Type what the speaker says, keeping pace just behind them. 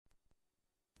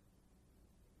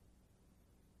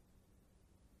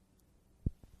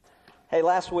Hey,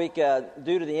 last week,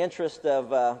 due to the interest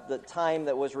of the time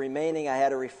that was remaining, I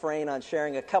had to refrain on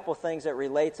sharing a couple things that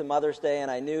relate to Mother's Day,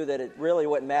 and I knew that it really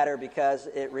wouldn't matter because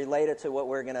it related to what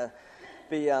we're going to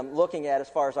be looking at as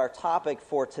far as our topic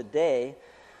for today.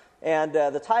 And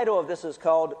the title of this is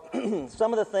called,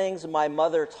 Some of the Things My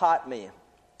Mother Taught Me.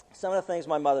 Some of the things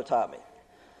my mother taught me.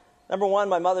 Number one,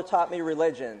 my mother taught me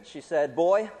religion. She said,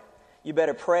 boy, you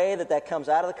better pray that comes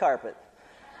out of the carpet.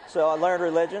 So I learned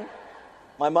religion.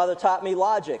 My mother taught me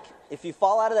logic. If you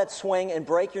fall out of that swing and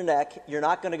break your neck, you're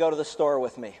not going to go to the store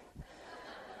with me.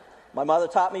 My mother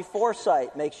taught me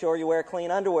foresight. Make sure you wear clean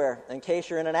underwear in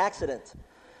case you're in an accident.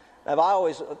 I've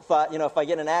always thought, if I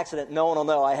get in an accident, no one will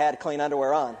know I had clean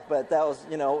underwear on. But that was,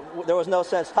 there was no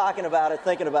sense talking about it,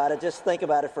 thinking about it. Just think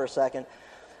about it for a second.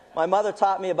 My mother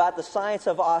taught me about the science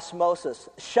of osmosis.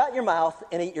 Shut your mouth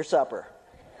and eat your supper.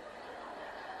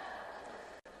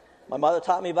 My mother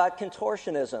taught me about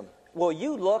contortionism. Will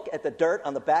you look at the dirt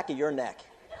on the back of your neck?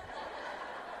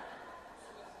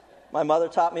 My mother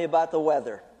taught me about the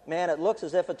weather. Man, it looks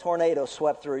as if a tornado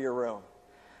swept through your room.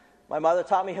 My mother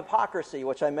taught me hypocrisy,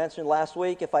 which I mentioned last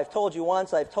week. If I've told you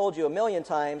once, I've told you 1,000,000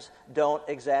 times, don't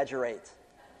exaggerate.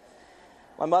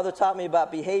 My mother taught me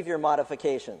about behavior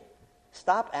modification.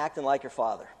 Stop acting like your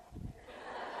father.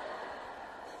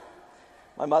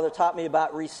 My mother taught me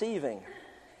about receiving.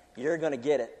 You're going to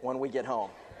get it when we get home.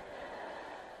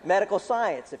 Medical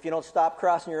science. If you don't stop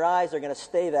crossing your eyes, they're going to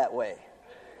stay that way.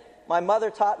 My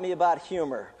mother taught me about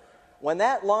humor. When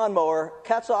that lawnmower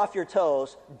cuts off your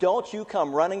toes, don't you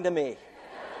come running to me.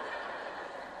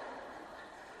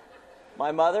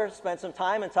 My mother spent some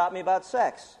time and taught me about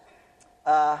sex.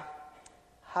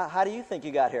 How do you think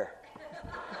you got here?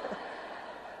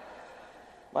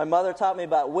 My mother taught me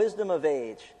about wisdom of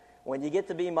age. When you get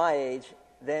to be my age,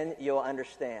 then you'll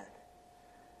understand.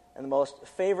 And the most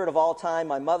favorite of all time,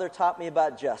 my mother taught me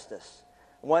about justice.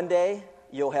 One day,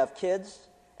 you'll have kids,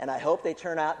 and I hope they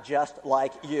turn out just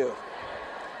like you.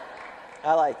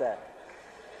 I like that.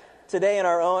 Today, in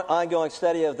our ongoing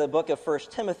study of the book of 1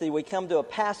 Timothy, we come to a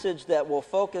passage that will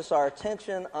focus our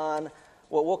attention on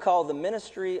what we'll call the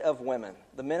ministry of women.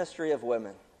 The ministry of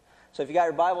women. So if you got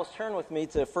your Bibles, turn with me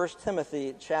to 1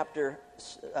 Timothy chapter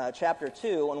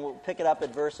 2, and we'll pick it up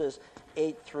at verses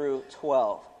 8 through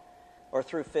 12. Or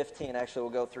through 15, actually,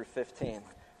 we'll go through 15.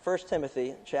 1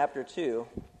 Timothy chapter 2,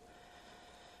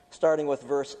 starting with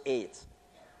verse 8.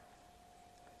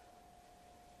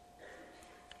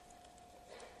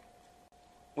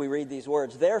 We read these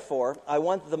words, Therefore, I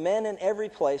want the men in every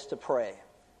place to pray,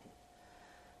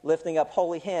 lifting up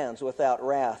holy hands without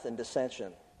wrath and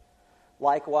dissension.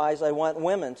 Likewise, I want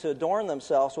women to adorn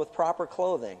themselves with proper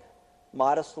clothing,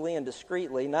 modestly and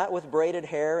discreetly, not with braided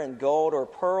hair and gold or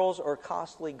pearls or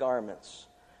costly garments,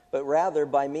 but rather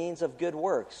by means of good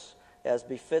works, as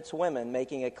befits women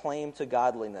making a claim to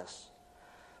godliness.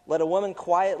 Let a woman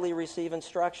quietly receive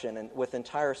instruction and with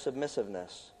entire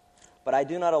submissiveness. But I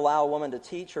do not allow a woman to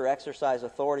teach or exercise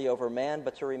authority over man,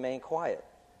 but to remain quiet.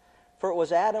 For it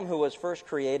was Adam who was first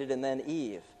created, and then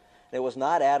Eve. And it was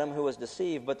not Adam who was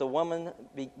deceived, but the woman,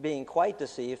 being quite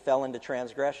deceived, fell into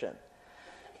transgression.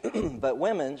 But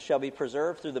women shall be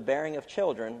preserved through the bearing of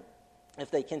children if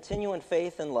they continue in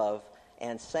faith and love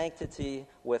and sanctity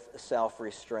with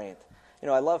self-restraint.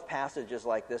 I love passages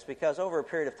like this because over a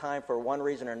period of time, for one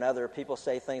reason or another, people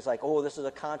say things like, oh, this is a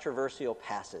controversial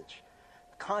passage,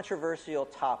 controversial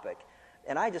topic.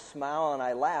 And I just smile and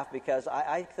I laugh because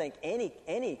I think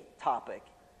any topic,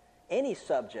 any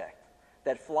subject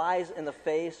that flies in the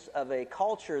face of a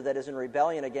culture that is in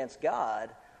rebellion against God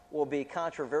will be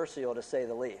controversial, to say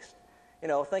the least.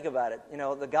 Think about it.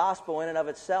 The gospel in and of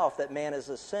itself, that man is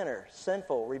a sinner,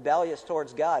 sinful, rebellious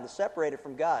towards God, separated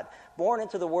from God, born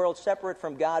into the world, separate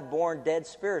from God, born dead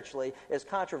spiritually, is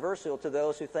controversial to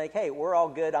those who think, hey, we're all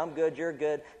good, I'm good, you're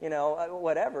good,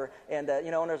 whatever. And,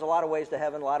 and there's a lot of ways to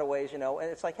heaven, a lot of ways, and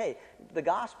it's like, hey, the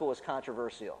gospel is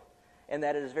controversial, and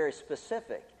that it is very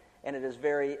specific, and it is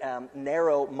very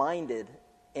narrow-minded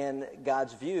in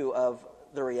God's view of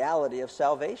the reality of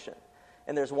salvation.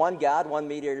 And there's one God, one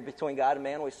mediator between God and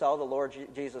man. We saw the Lord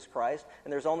Jesus Christ.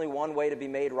 And there's only one way to be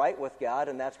made right with God,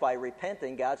 and that's by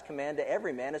repenting. God's command to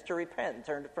every man is to repent and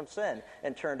turn from sin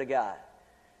and turn to God.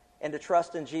 And to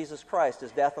trust in Jesus Christ,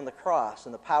 his death on the cross,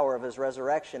 and the power of his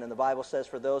resurrection. And the Bible says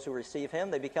for those who receive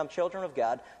him, they become children of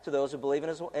God to those who believe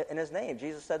in his name.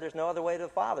 Jesus said there's no other way to the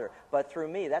Father but through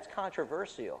me. That's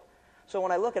controversial. So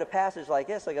when I look at a passage like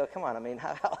this, I go, come on,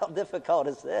 how difficult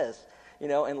is this?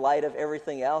 in light of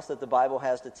everything else that the Bible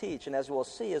has to teach. And as we'll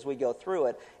see as we go through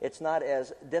it, it's not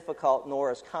as difficult nor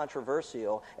as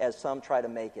controversial as some try to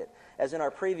make it. As in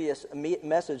our previous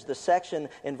message, the section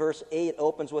in verse 8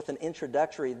 opens with an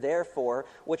introductory therefore,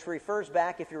 which refers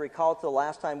back, if you recall, to the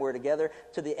last time we were together,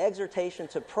 to the exhortation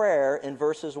to prayer in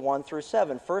verses 1 through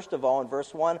 7. First of all, in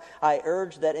verse 1, I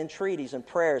urge that entreaties and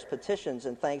prayers, petitions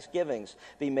and thanksgivings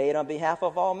be made on behalf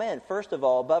of all men. First of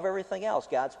all, above everything else,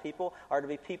 God's people are to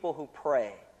be people who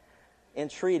pray.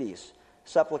 Entreaties,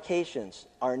 supplications,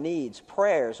 our needs,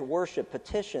 prayers, worship,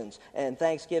 petitions, and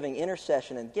thanksgiving,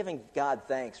 intercession, and giving God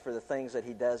thanks for the things that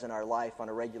he does in our life on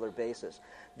a regular basis.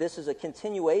 This is a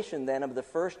continuation then of the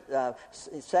first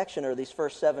section, or these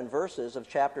first 7 verses of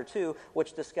chapter 2,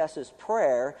 which discusses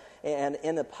prayer and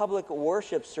in the public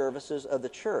worship services of the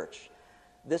church.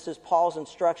 This is Paul's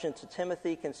instruction to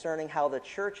Timothy concerning how the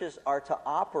churches are to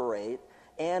operate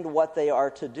and what they are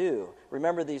to do.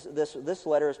 Remember, this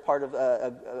letter is part of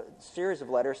a series of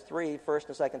letters, 3, 1st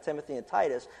and 2nd Timothy and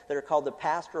Titus, that are called the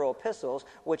pastoral epistles,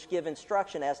 which give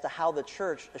instruction as to how the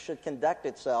church should conduct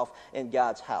itself in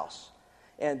God's house.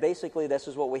 And basically, this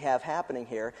is what we have happening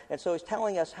here. And so he's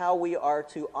telling us how we are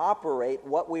to operate,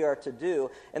 what we are to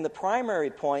do. And the primary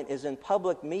point is in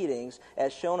public meetings,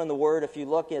 as shown in the Word. If you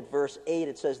look at verse 8,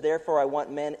 it says, therefore I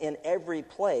want men in every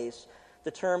place.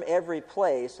 The term every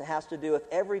place has to do with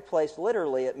every place.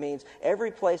 Literally, it means every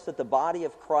place that the body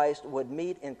of Christ would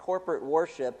meet in corporate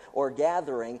worship or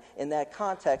gathering. In that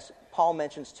context, Paul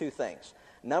mentions 2 things.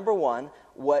 Number 1,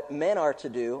 what men are to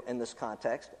do in this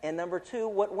context, and number 2,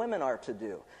 what women are to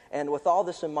do. And with all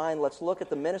this in mind, let's look at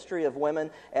the ministry of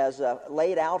women as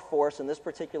laid out for us in this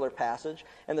particular passage.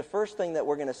 And the first thing that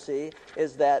we're going to see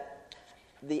is that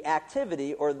the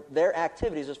activity, or their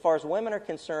activities, as far as women are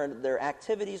concerned, their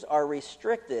activities are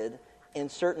restricted in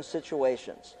certain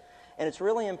situations. And it's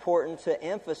really important to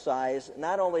emphasize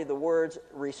not only the words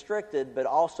restricted, but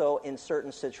also in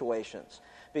certain situations.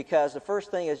 Because the first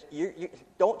thing is,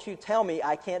 don't you tell me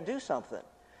I can't do something.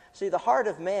 See, the heart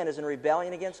of man is in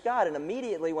rebellion against God. And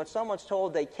immediately when someone's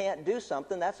told they can't do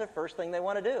something, that's the first thing they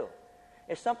want to do.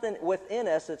 It's something within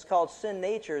us that's called sin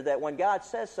nature, that when God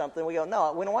says something, we go,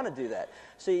 no, we don't want to do that.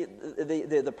 See,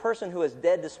 the person who is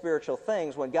dead to spiritual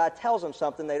things, when God tells them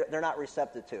something, they're not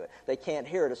receptive to it. They can't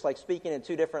hear it. It's like speaking in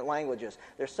 2 different languages.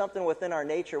 There's something within our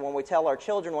nature when we tell our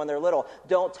children when they're little,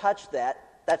 don't touch that.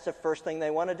 That's the first thing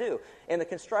they want to do. In the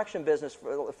construction business,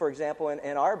 for example,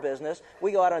 in our business,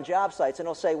 we go out on job sites and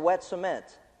it'll say wet cement.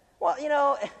 Well,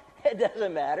 it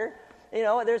doesn't matter.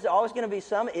 There's always going to be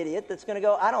some idiot that's going to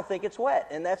go, I don't think it's wet.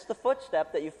 And that's the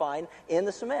footstep that you find in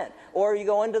the cement. Or you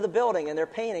go into the building and they're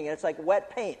painting and it's like wet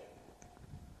paint.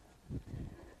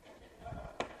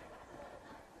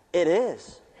 It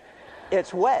is.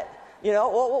 It's wet.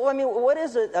 What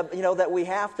is it, that we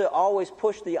have to always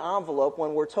push the envelope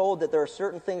when we're told that there are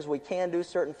certain things we can do,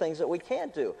 certain things that we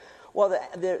can't do? Well,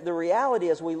 the reality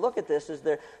as we look at this is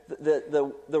the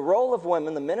role of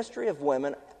women, the ministry of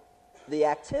women, the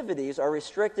activities are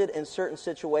restricted in certain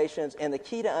situations, and the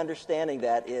key to understanding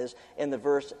that is in the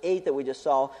verse 8 that we just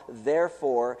saw,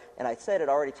 therefore, and I said it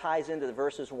already ties into the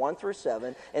verses 1 through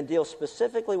 7, and deals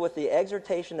specifically with the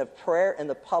exhortation of prayer in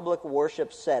the public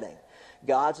worship setting.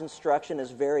 God's instruction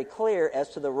is very clear as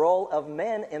to the role of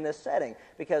men in this setting,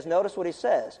 because notice what he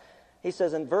says. He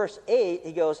says in verse 8,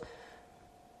 he goes,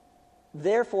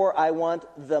 therefore I want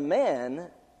the men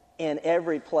in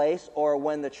every place, or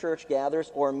when the church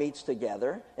gathers or meets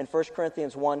together. In 1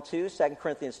 Corinthians 1:2, 2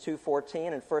 Corinthians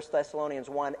 2:14, and 1 Thessalonians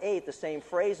 1:8, the same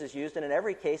phrase is used, and in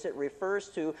every case it refers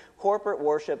to corporate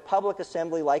worship, public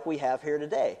assembly like we have here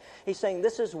today. He's saying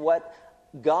this is what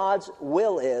God's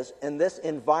will is in this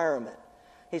environment.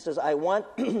 He says, I want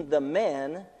the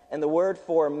men, and the word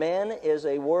for men is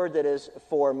a word that is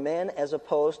for men as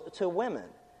opposed to women.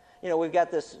 We've got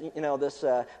this, this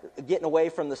getting away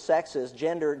from the sexes,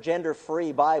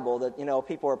 gender-free Bible that,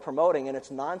 people are promoting, and it's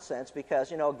nonsense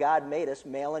because, God made us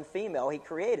male and female. He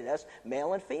created us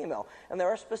male and female. And there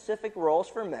are specific roles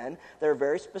for men. There are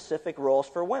very specific roles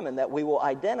for women that we will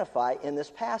identify in this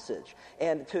passage.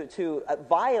 And to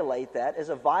violate that is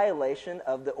a violation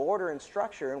of the order and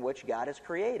structure in which God has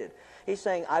created. He's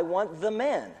saying, I want the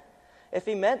men. If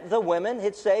he meant the women,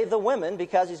 he'd say the women,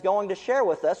 because he's going to share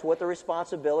with us what the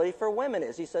responsibility for women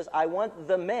is. He says, I want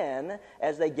the men,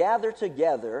 as they gather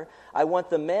together, I want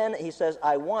the men, he says,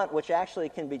 I want, which actually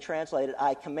can be translated,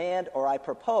 I command or I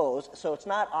propose, so it's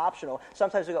not optional.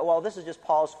 Sometimes we go, well, this is just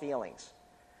Paul's feelings.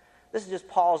 This is just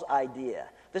Paul's idea.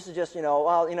 This is just,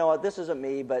 this isn't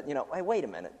me, but, hey, wait a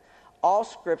minute. All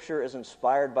Scripture is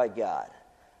inspired by God.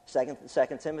 2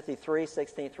 Timothy 3,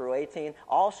 16 through 18,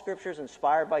 all Scripture is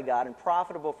inspired by God and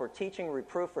profitable for teaching,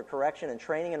 reproof, for correction, and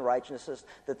training in righteousness,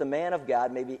 that the man of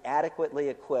God may be adequately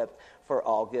equipped for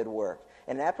all good work.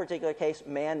 In that particular case,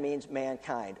 man means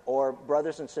mankind, or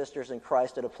brothers and sisters in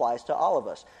Christ. It applies to all of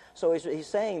us. So he's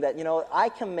saying that, I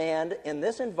command in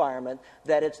this environment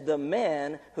that it's the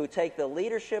men who take the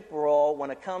leadership role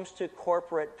when it comes to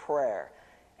corporate prayer.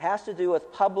 It has to do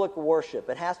with public worship.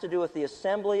 It has to do with the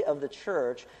assembly of the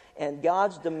church, and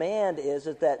God's demand is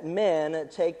that men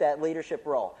take that leadership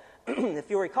role. If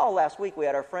you recall, last week we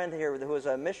had our friend here who was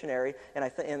a missionary in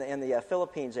the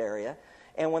Philippines area.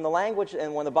 And when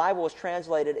the Bible was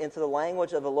translated into the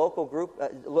language of the local group,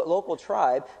 local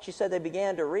tribe, she said they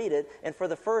began to read it, and for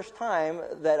the first time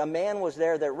that a man was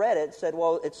there that read it, said,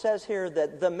 well, it says here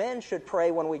that the men should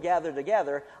pray when we gather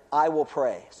together. I will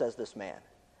pray, says this man.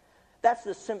 That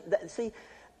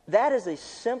is a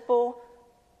simple,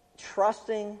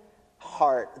 trusting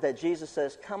heart that Jesus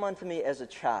says, come unto me as a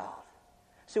child.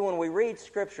 See, when we read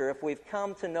Scripture, if we've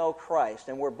come to know Christ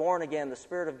and we're born again, the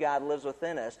Spirit of God lives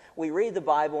within us, we read the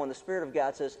Bible and the Spirit of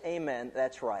God says, amen,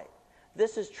 that's right.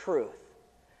 This is truth.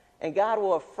 And God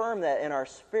will affirm that in our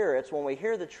spirits when we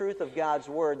hear the truth of God's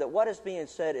Word, that what is being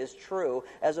said is true,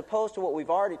 as opposed to what we've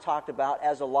already talked about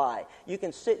as a lie. You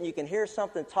can sit and you can hear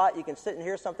something taught, you can sit and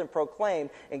hear something proclaimed,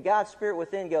 and God's Spirit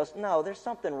within goes, no, there's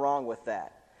something wrong with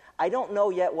that. I don't know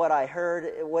yet what I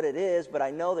heard, what it is, but I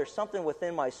know there's something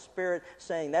within my spirit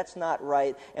saying that's not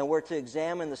right, and we're to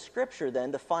examine the Scripture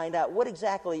then to find out what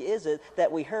exactly is it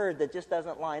that we heard that just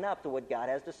doesn't line up to what God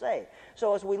has to say.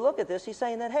 So as we look at this, he's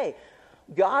saying that, hey,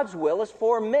 God's will is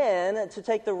for men to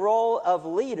take the role of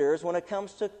leaders when it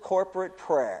comes to corporate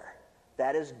prayer.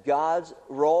 That is God's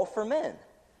role for men.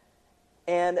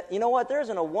 And you know what? There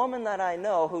isn't a woman that I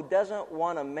know who doesn't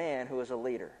want a man who is a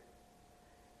leader.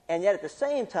 And yet at the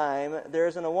same time, there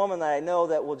isn't a woman that I know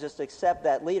that will just accept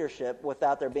that leadership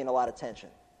without there being a lot of tension.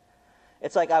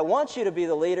 It's like, I want you to be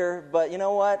the leader, but you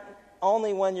know what?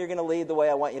 Only when you're going to lead the way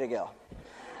I want you to go.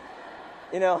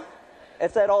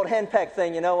 It's that old henpeck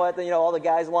thing, you know what? All the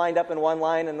guys lined up in one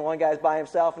line and one guy's by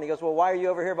himself, and he goes, well, why are you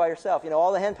over here by yourself?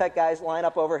 All the henpeck guys line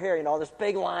up over here. This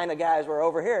big line of guys were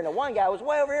over here, and the one guy was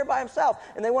way over here by himself.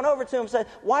 And they went over to him and said,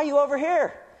 why are you over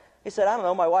here? He said, I don't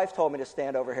know, my wife told me to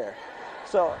stand over here.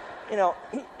 So,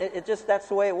 that's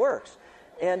the way it works.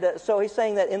 And so he's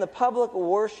saying that in the public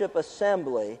worship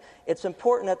assembly, it's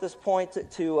important at this point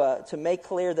to make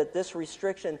clear that this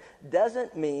restriction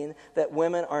doesn't mean that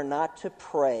women are not to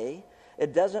pray.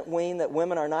 It doesn't mean that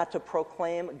women are not to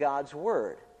proclaim God's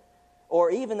word, or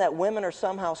even that women are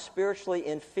somehow spiritually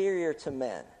inferior to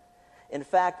men. In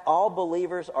fact, all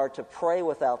believers are to pray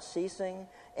without ceasing,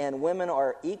 and women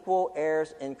are equal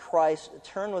heirs in Christ.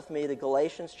 Turn with me to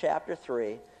Galatians chapter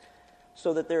 3,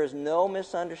 so that there is no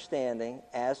misunderstanding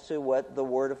as to what the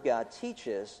Word of God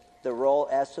teaches,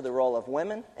 as to the role of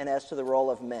women and as to the role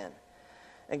of men.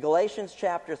 In Galatians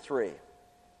chapter 3,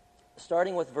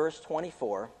 starting with verse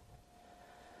 24,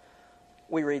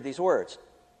 we read these words.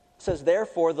 It says,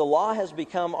 therefore, the law has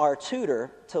become our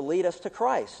tutor to lead us to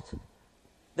Christ,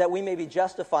 that we may be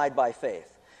justified by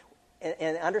faith.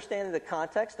 And understanding the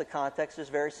context is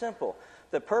very simple.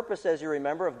 The purpose, as you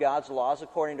remember, of God's laws,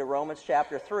 according to Romans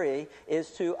chapter 3, is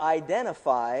to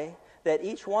identify that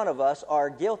each one of us are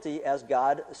guilty as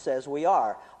God says we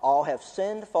are. All have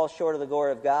sinned, fall short of the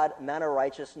glory of God, none are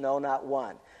righteous, no, not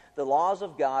one. The laws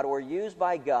of God were used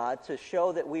by God to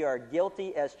show that we are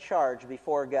guilty as charged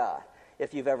before God.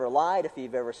 If you've ever lied, if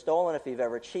you've ever stolen, if you've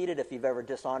ever cheated, if you've ever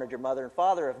dishonored your mother and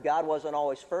father, if God wasn't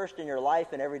always first in your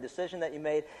life in every decision that you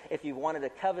made, if you wanted to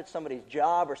covet somebody's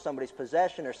job or somebody's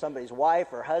possession or somebody's wife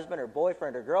or husband or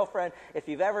boyfriend or girlfriend, if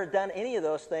you've ever done any of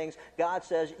those things, God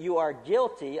says you are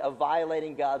guilty of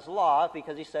violating God's law,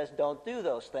 because he says don't do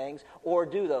those things or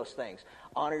do those things.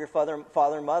 Honor your father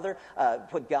and mother.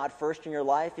 Put God first in your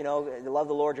life. Love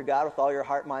the Lord your God with all your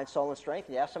heart, mind, soul, and strength.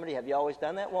 And you ask somebody, have you always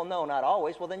done that? Well, no, not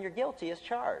always. Well, then you're guilty as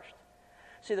charged.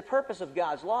 See, the purpose of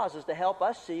God's laws is to help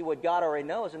us see what God already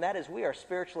knows, and that is we are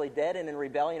spiritually dead and in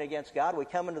rebellion against God. We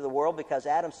come into the world because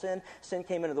Adam sinned. Sin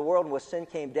came into the world, and with sin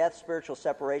came death, spiritual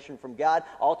separation from God,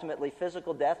 ultimately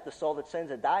physical death. The soul that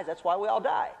sins and dies, that's why we all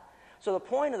die. So the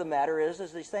point of the matter is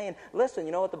he's saying, listen,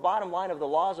 what the bottom line of the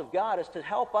laws of God is to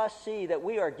help us see that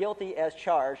we are guilty as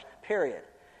charged, period.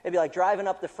 It'd be like driving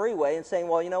up the freeway and saying,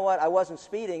 well, you know what, I wasn't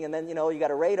speeding, and then, you got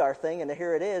a radar thing, and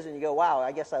here it is, and you go, wow,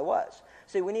 I guess I was.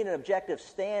 See, we need an objective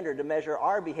standard to measure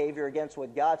our behavior against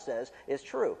what God says is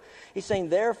true. He's saying,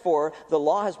 therefore, the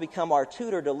law has become our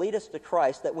tutor to lead us to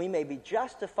Christ, that we may be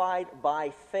justified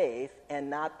by faith and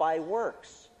not by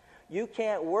works. You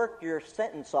can't work your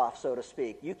sentence off, so to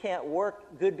speak. You can't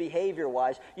work good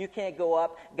behavior-wise. You can't go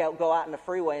out in the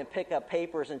freeway and pick up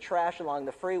papers and trash along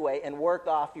the freeway and work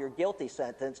off your guilty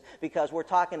sentence, because we're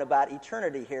talking about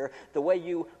eternity here. The way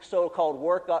you so-called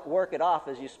work it off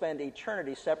is you spend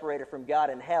eternity separated from God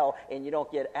in hell, and you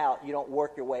don't get out. You don't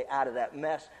work your way out of that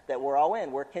mess that we're all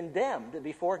in. We're condemned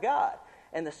before God.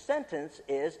 And the sentence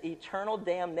is eternal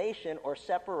damnation or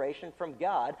separation from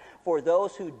God for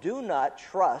those who do not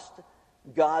trust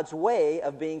God's way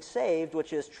of being saved,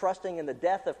 which is trusting in the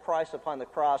death of Christ upon the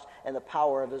cross and the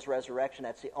power of his resurrection.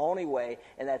 That's the only way,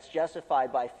 and that's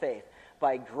justified by faith.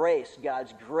 By grace,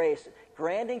 God's grace,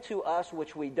 granting to us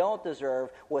which we don't deserve,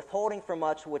 withholding from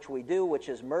us which we do, which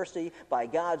is mercy. By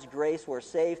God's grace, we're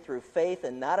saved through faith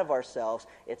and not of ourselves.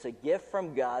 It's a gift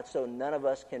from God, so none of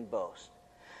us can boast.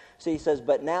 See, he says,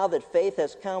 but now that faith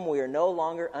has come, we are no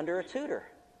longer under a tutor.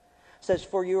 It says,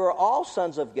 for you are all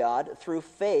sons of God through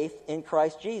faith in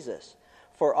Christ Jesus.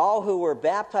 For all who were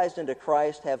baptized into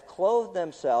Christ have clothed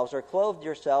themselves or clothed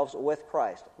yourselves with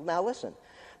Christ. Now listen,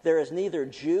 there is neither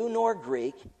Jew nor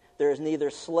Greek, there is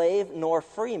neither slave nor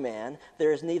free man,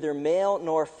 there is neither male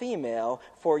nor female,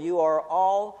 for you are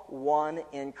all one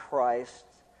in Christ.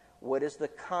 What is the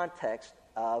context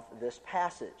of this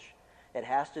passage? It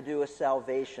has to do with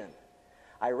salvation.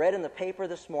 I read in the paper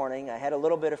this morning, I had a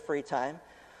little bit of free time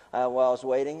while I was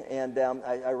waiting, and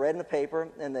I read in the paper,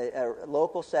 in the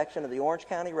local section of the Orange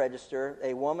County Register,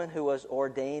 a woman who was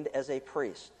ordained as a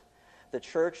priest. The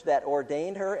church that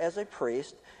ordained her as a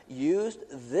priest used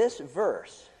this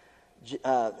verse,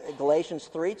 Galatians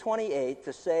 3:28,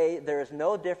 to say there is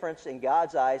no difference in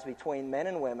God's eyes between men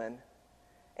and women,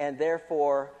 and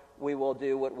therefore we will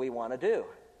do what we want to do.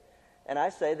 And I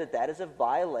say that that is a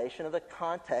violation of the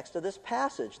context of this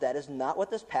passage. That is not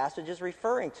what this passage is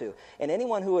referring to. And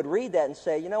anyone who would read that and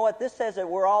say, you know what, this says that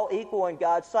we're all equal in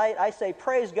God's sight, I say,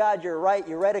 praise God, you're right,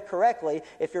 you read it correctly,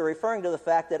 if you're referring to the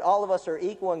fact that all of us are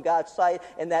equal in God's sight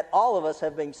and that all of us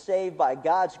have been saved by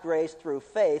God's grace through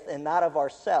faith and not of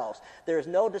ourselves. There is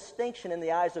no distinction in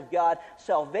the eyes of God.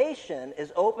 Salvation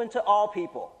is open to all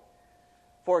people.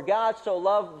 For God so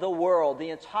loved the world,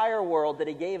 the entire world, that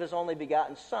he gave his only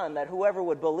begotten Son, that whoever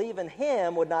would believe in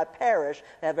him would not perish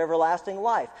and have everlasting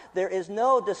life. There is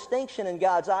no distinction in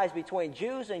God's eyes between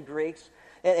Jews and Greeks.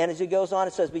 And as he goes on,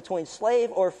 it says, between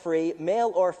slave or free,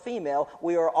 male or female,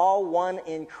 we are all one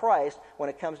in Christ when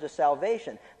it comes to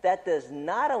salvation. That does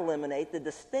not eliminate the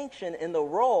distinction in the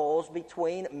roles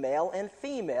between male and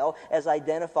female as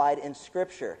identified in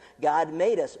Scripture. God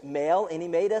made us male and he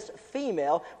made us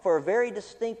female for very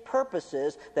distinct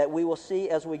purposes that we will see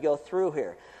as we go through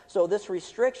here. So this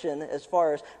restriction, as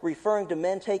far as referring to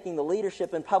men taking the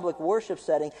leadership in public worship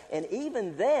setting, and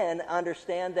even then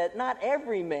understand that not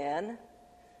every man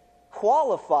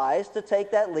qualifies to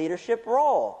take that leadership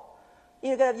role.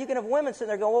 You can have women sitting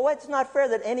there going, well, it's not fair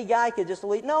that any guy could just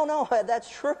lead. No, that's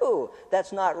true.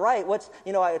 That's not right.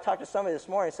 I talked to somebody this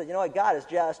morning and said, you know what, God is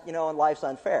just, and life's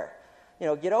unfair.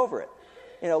 Get over it.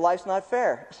 Life's not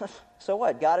fair. So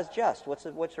what? God is just.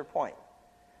 What's your point?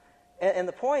 And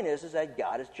the point is that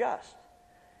God is just.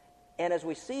 And as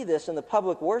we see this in the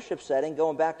public worship setting,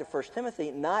 going back to 1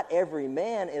 Timothy, not every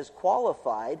man is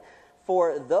qualified.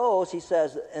 For those, he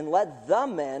says, and let the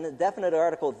men, definite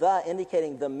article, the,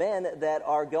 indicating the men that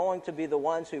are going to be the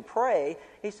ones who pray,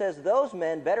 he says those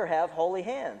men better have holy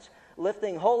hands,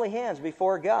 lifting holy hands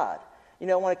before God.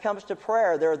 When it comes to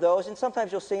prayer, there are those, and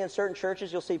sometimes you'll see in certain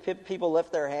churches, you'll see people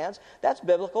lift their hands. That's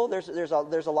biblical. There's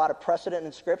a lot of precedent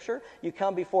in Scripture. You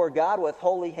come before God with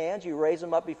holy hands. You raise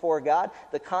them up before God.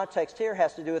 The context here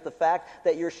has to do with the fact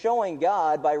that you're showing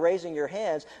God, by raising your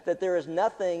hands, that there is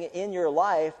nothing in your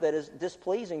life that is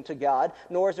displeasing to God,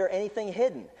 nor is there anything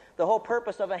hidden. The whole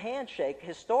purpose of a handshake,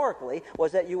 historically,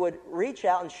 was that you would reach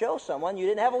out and show someone you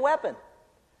didn't have a weapon.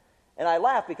 And I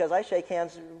laugh because I shake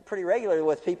hands pretty regularly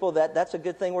with people that's a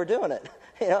good thing we're doing it.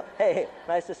 Hey,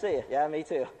 nice to see you. Yeah, me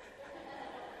too.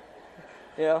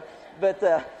 But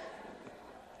the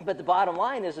bottom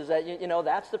line is that,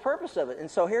 that's the purpose of it. And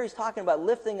so here he's talking about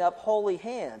lifting up holy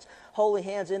hands. Holy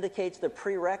hands indicates the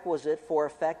prerequisite for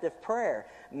effective prayer.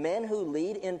 Men who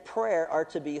lead in prayer are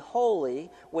to be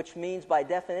holy, which means by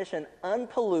definition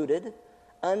unpolluted,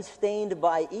 unstained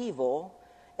by evil,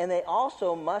 and they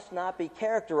also must not be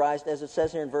characterized, as it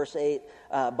says here in verse 8,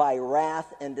 by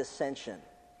wrath and dissension.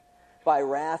 By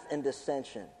wrath and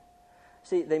dissension.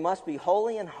 See, they must be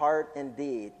holy in heart and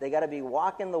deed. They got to be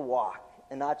walking the walk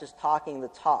and not just talking the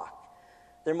talk.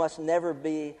 There must never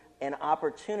be an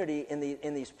opportunity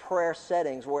in these prayer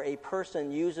settings where a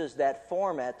person uses that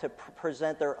format to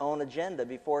present their own agenda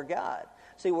before God.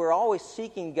 See, we're always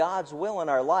seeking God's will in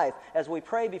our life. As we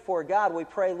pray before God, we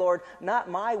pray, Lord, not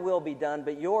my will be done,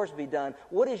 but yours be done.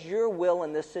 What is your will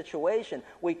in this situation?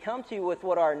 We come to you with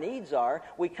what our needs are.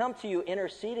 We come to you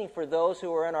interceding for those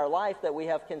who are in our life that we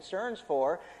have concerns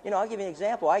for. I'll give you an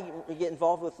example. I get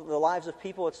involved with the lives of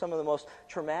people at some of the most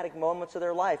traumatic moments of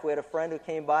their life. We had a friend who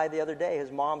came by the other day.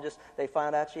 His mom they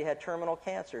found out she had terminal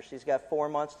cancer. She's got 4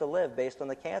 months to live based on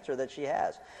the cancer that she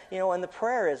has. And the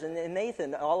prayer is, and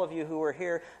Nathan, all of you who were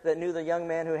here that knew the young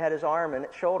man who had his arm and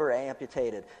shoulder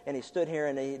amputated, and he stood here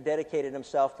and he dedicated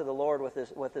himself to the Lord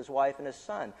with his wife and his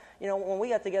son. When we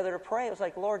got together to pray, it was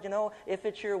like, Lord, if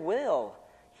it's your will,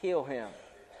 heal him.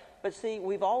 But see,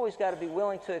 we've always got to be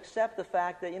willing to accept the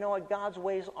fact that, God's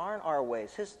ways aren't our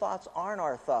ways. His thoughts aren't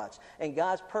our thoughts. And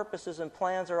God's purposes and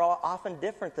plans are often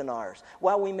different than ours.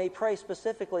 While we may pray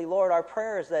specifically, Lord, our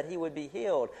prayer is that he would be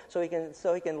healed so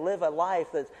he can live a life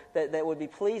that would be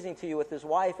pleasing to you with his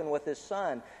wife and with his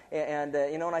son. And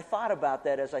I thought about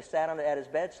that as I sat at his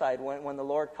bedside when the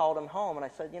Lord called him home. And I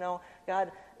said,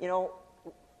 God,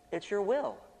 it's your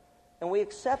will. And we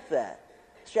accept that.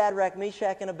 Shadrach,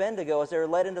 Meshach, and Abednego, as they were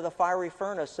led into the fiery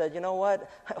furnace, said, what?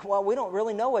 Well, we don't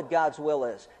really know what God's will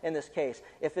is in this case.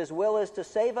 If his will is to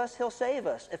save us, he'll save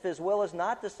us. If his will is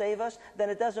not to save us, then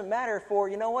it doesn't matter, for,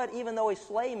 even though he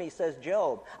slay me, says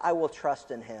Job, I will trust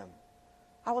in him.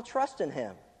 I will trust in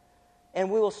him.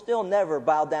 And we will still never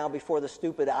bow down before the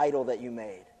stupid idol that you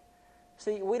made.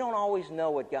 See, we don't always know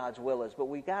what God's will is, but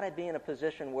we've got to be in a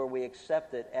position where we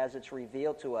accept it as it's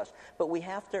revealed to us. But we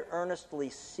have to earnestly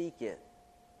seek it.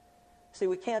 See,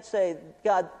 we can't say,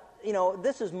 God,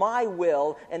 this is my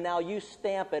will, and now you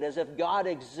stamp it as if God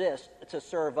exists to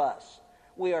serve us.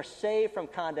 We are saved from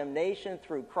condemnation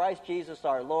through Christ Jesus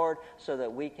our Lord so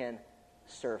that we can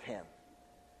serve him.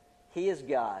 He is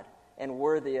God and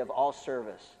worthy of all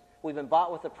service. We've been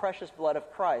bought with the precious blood of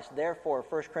Christ. Therefore,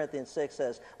 1 Corinthians 6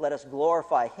 says, let us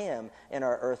glorify him in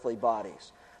our earthly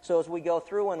bodies. So as we go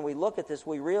through and we look at this,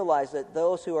 we realize that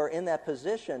those who are in that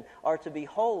position are to be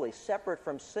holy, separate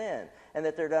from sin, and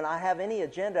that they do not have any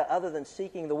agenda other than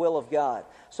seeking the will of God.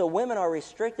 So women are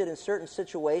restricted in certain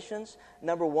situations.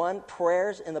 Number one,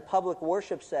 prayers in the public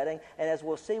worship setting. And as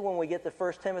we'll see when we get to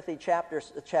 1 Timothy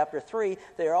chapter 3,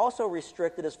 they are also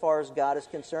restricted as far as God is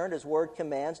concerned. His word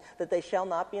commands that they shall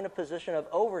not be in a position of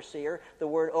overseer. The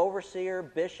word overseer,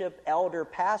 bishop, elder,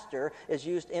 pastor is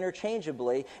used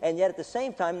interchangeably. And yet at the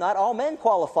same time, not all men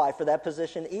qualify for that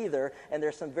position either. And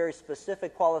there's some very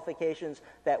specific qualifications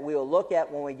that we will look at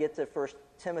when we get to 1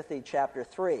 Timothy chapter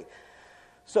 3.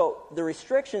 So the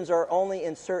restrictions are only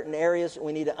in certain areas.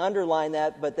 We need to underline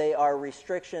that, but they are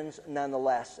restrictions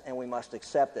nonetheless, and we must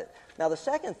accept it. Now the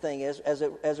second thing is, as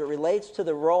it relates to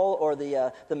the role or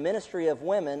the ministry of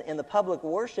women in the public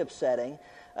worship setting,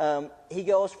 he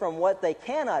goes from what they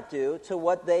cannot do to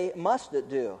what they must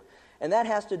do. And that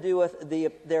has to do with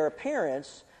their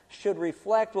appearance should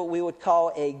reflect what we would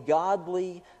call a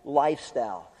godly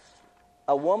lifestyle.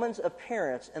 A woman's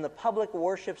appearance in the public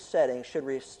worship setting should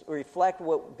reflect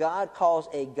what God calls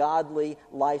a godly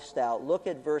lifestyle. Look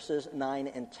at verses 9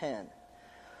 and 10.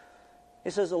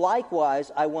 It says,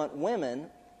 likewise, I want women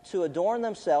to adorn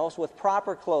themselves with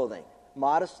proper clothing,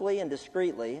 modestly and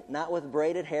discreetly, not with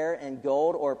braided hair and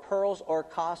gold or pearls or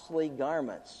costly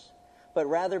garments, but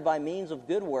rather by means of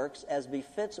good works as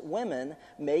befits women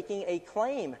making a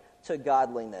claim to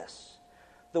godliness.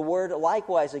 The word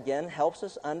likewise, again, helps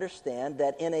us understand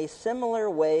that in a similar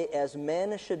way as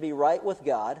men should be right with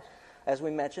God, as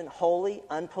we mentioned, holy,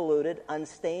 unpolluted,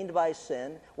 unstained by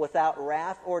sin, without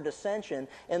wrath or dissension,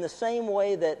 in the same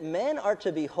way that men are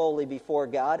to be holy before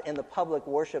God in the public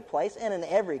worship place, and in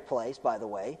every place, by the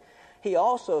way, he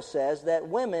also says that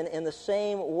women in the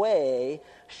same way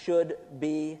should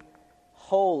be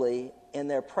holy in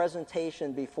their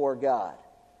presentation before God.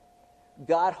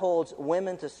 God holds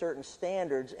women to certain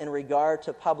standards in regard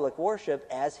to public worship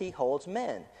as he holds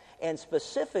men. And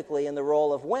specifically in the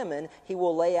role of women, he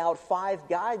will lay out 5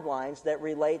 guidelines that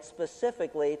relate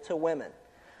specifically to women.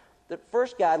 The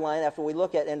first guideline, after we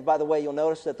look at, and by the way, you'll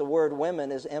notice that the word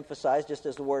women is emphasized just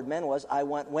as the word men was. I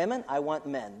want women, I want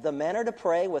men. The men are to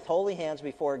pray with holy hands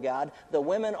before God. The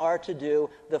women are to do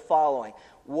the following.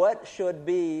 What should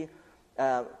be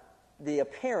the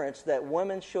appearance that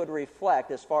women should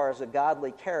reflect as far as a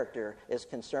godly character is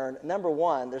concerned? Number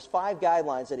one, there's 5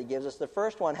 guidelines that he gives us. The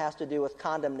first one has to do with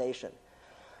condemnation.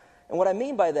 And what I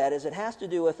mean by that is it has to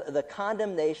do with the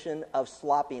condemnation of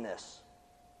sloppiness.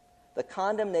 The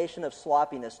condemnation of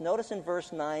sloppiness. Notice in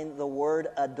verse 9 the word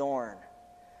adorn.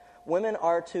 Women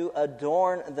are to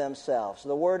adorn themselves.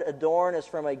 The word adorn is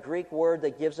from a Greek word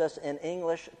that gives us in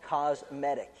English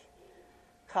cosmetic.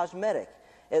 Cosmetic.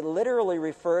 It literally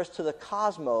refers to the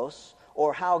cosmos,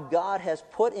 or how God has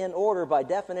put in order, by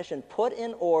definition, put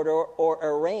in order or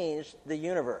arranged the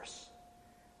universe.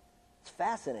 It's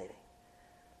fascinating.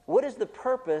 What is the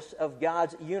purpose of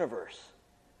God's universe?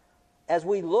 As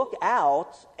we look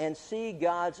out and see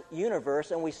God's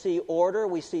universe and we see order,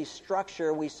 we see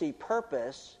structure, we see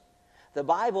purpose, the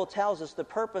Bible tells us the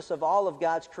purpose of all of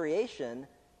God's creation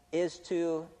is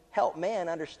to help man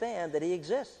understand that he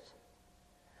exists.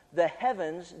 The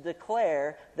heavens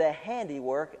declare the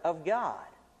handiwork of God.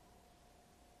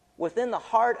 Within the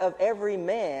heart of every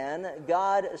man,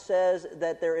 God says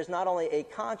that there is not only a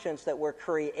conscience that we're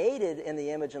created in the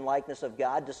image and likeness of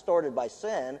God, distorted by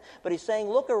sin, but he's saying,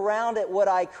 look around at what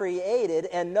I created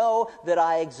and know that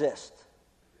I exist.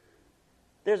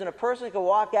 There isn't a person who can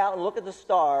walk out and look at the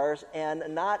stars and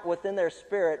not within their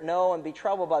spirit know and be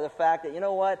troubled by the fact that, you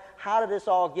know what, how did this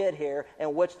all get here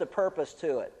and what's the purpose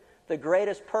to it? The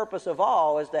greatest purpose of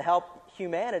all is to help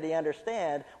humanity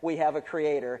understand we have a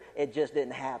creator, it just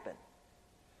didn't happen.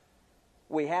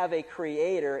 We have a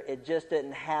creator, it just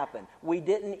didn't happen. We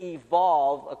didn't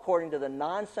evolve according to the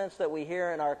nonsense that we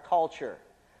hear in our culture.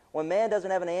 When man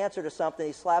doesn't have an answer to something,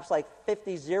 he slaps like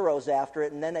 50 zeros after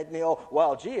it, and then they go,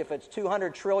 well, gee, if it's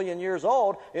 200 trillion years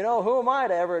old, who am I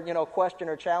to ever, question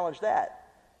or challenge that?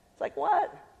 It's like,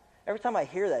 what? Every time I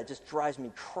hear that, it just drives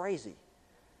me crazy.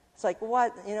 It's like,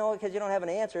 what? Because you don't have an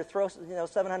answer, throw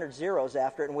 700 zeros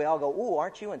after it, and we all go, ooh,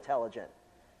 aren't you intelligent?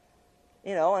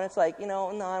 And it's like, no,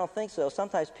 I don't think so.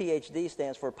 Sometimes PhD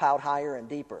stands for pout higher and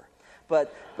deeper.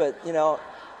 But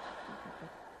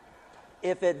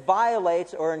if it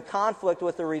violates or in conflict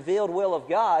with the revealed will of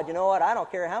God, you know what? I don't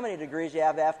care how many degrees you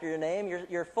have after your name,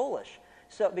 you're foolish.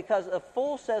 So, because a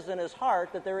fool says in his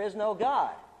heart that there is no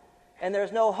God. And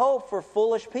there's no hope for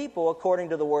foolish people according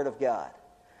to the Word of God.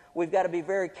 We've got to be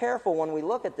very careful when we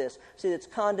look at this. See, it's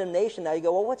condemnation. Now you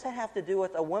go, well, what's that have to do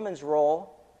with a woman's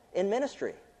role in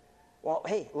ministry? Well,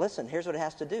 hey, listen, here's what it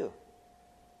has to do.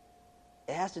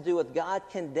 It has to do with God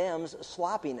condemns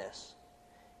sloppiness.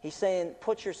 He's saying,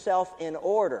 put yourself in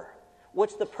order.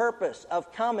 What's the purpose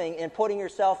of coming and putting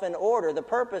yourself in order? The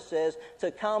purpose is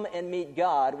to come and meet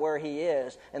God where He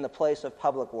is in the place of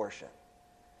public worship.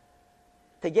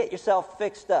 To get yourself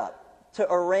fixed up,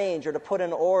 to arrange or to put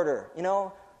in order.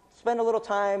 Spend a little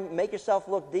time, make yourself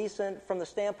look decent from the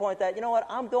standpoint that, you know what,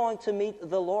 I'm going to meet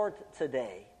the Lord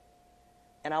today,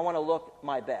 and I want to look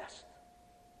my best.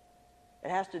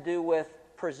 It has to do with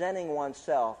presenting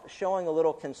oneself, showing a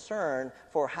little concern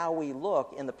for how we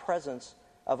look in the presence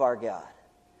of our God.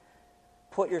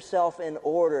 Put yourself in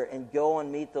order and go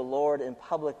and meet the Lord in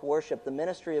public worship. The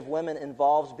ministry of women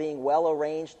involves being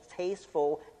well-arranged,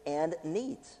 tasteful, and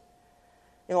neat.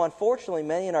 Unfortunately,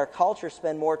 many in our culture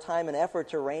spend more time and effort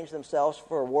to arrange themselves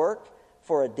for work,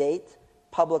 for a date,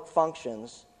 public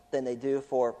functions, than they do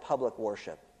for public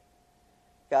worship.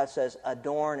 God says,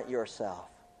 adorn yourself,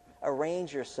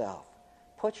 arrange yourself,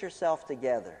 put yourself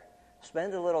together,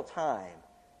 spend a little time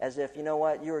as if, you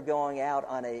were going out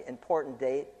on an important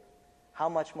date. How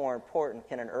much more important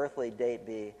can an earthly date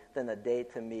be than the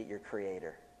date to meet your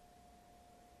Creator?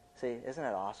 See, isn't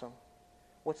that awesome?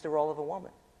 What's the role of a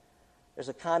woman? There's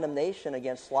a condemnation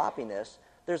against sloppiness.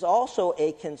 There's also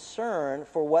a concern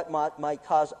for what might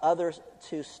cause others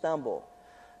to stumble.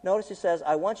 Notice he says,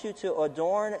 I want you to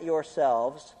adorn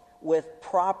yourselves with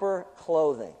proper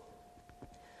clothing.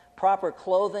 Proper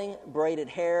clothing, braided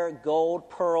hair, gold,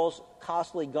 pearls,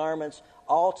 costly garments,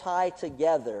 all tied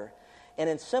together. And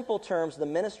in simple terms, the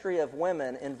ministry of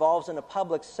women involves in a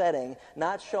public setting,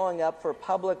 not showing up for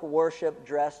public worship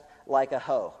dressed like a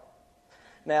hoe.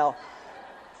 Now,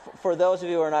 for those of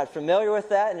you who are not familiar with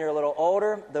that and you're a little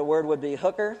older, the word would be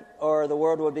hooker or the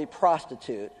word would be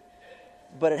prostitute.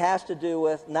 But it has to do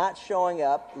with not showing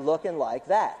up looking like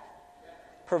that.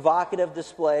 Provocative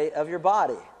display of your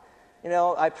body.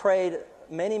 I prayed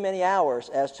many, many hours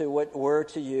as to what word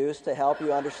to use to help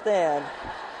you understand.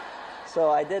 So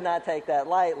I did not take that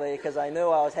lightly because I knew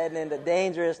I was heading into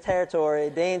dangerous territory,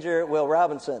 danger, Will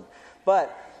Robinson.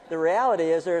 But the reality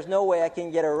is there's no way I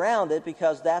can get around it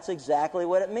because that's exactly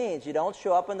what it means. You don't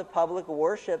show up in the public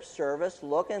worship service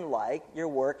looking like you're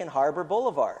working Harbor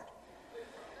Boulevard.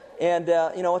 And,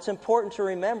 it's important to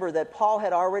remember that Paul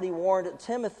had already warned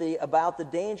Timothy about the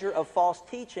danger of false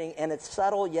teaching and its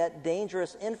subtle yet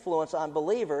dangerous influence on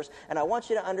believers. And I want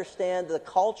you to understand the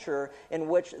culture in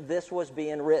which this was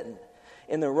being written.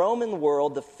 In the Roman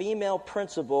world, the female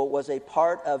principle was a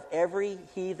part of every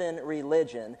heathen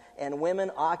religion, and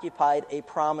women occupied a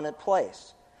prominent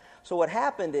place. So what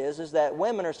happened is that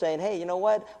women are saying, hey, you know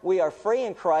what? We are free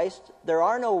in Christ. There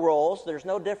are no roles. There's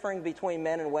no differing between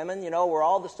men and women. We're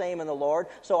all the same in the Lord.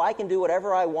 So I can do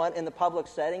whatever I want in the public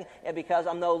setting, and because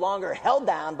I'm no longer held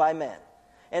down by men.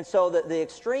 And so the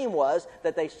extreme was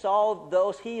that they saw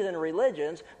those heathen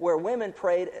religions where women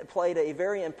played a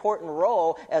very important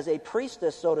role as a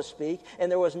priestess, so to speak,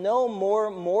 and there was no more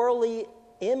morally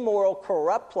immoral,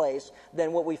 corrupt place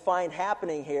than what we find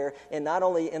happening here, in not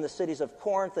only in the cities of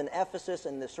Corinth and Ephesus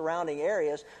and the surrounding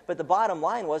areas, but the bottom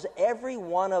line was every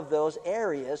one of those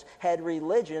areas had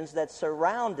religions that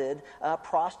surrounded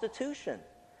prostitution.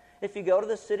 If you go to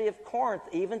the city of Corinth,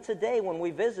 even today when we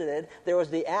visited, there was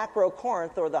the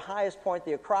Acrocorinth, or the highest point,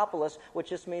 the Acropolis, which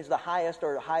just means the highest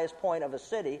or highest point of a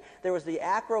city. There was the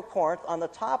Acrocorinth. On the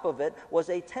top of it was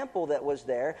a temple that was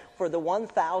there for the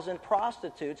 1,000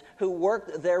 prostitutes who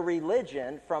worked their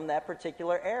religion from that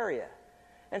particular area.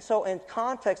 And so in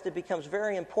context, it becomes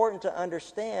very important to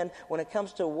understand when it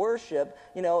comes to worship,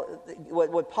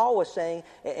 what Paul was saying.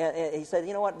 And he said,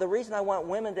 the reason I want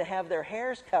women to have their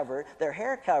hair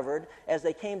covered as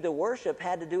they came to worship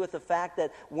had to do with the fact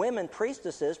that women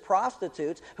priestesses,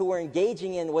 prostitutes, who were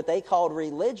engaging in what they called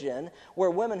religion,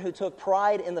 were women who took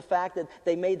pride in the fact that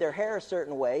they made their hair a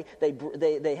certain way.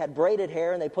 They had braided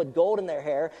hair and they put gold in their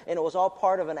hair, and it was all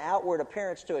part of an outward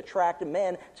appearance to attract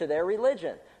men to their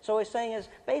religion. So what he's saying is,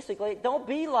 basically, don't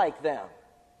be like them.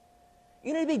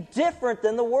 You need to be different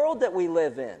than the world that we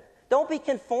live in. Don't be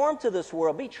conformed to this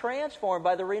world. Be transformed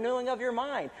by the renewing of your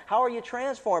mind. How are you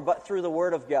transformed? But through the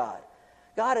Word of God.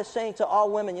 God is saying to all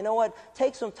women, you know what?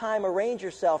 Take some time, arrange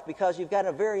yourself, because you've got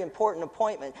a very important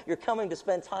appointment. You're coming to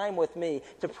spend time with me,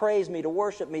 to praise me, to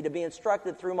worship me, to be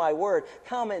instructed through my word.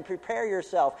 Come and prepare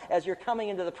yourself as you're coming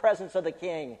into the presence of the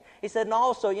King. He said, and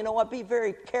also, you know what? Be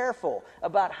very careful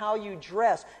about how you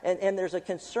dress. And there's a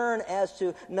concern as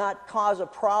to not cause a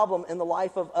problem in the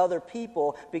life of other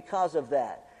people because of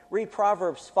that. Read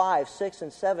Proverbs 5, 6,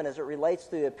 and 7 as it relates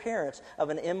to the appearance of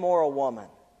an immoral woman.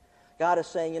 God is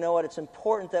saying, you know what, it's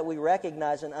important that we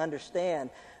recognize and understand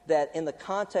that in the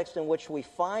context in which we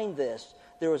find this,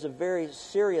 there was a very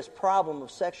serious problem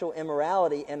of sexual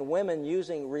immorality and women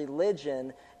using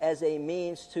religion as a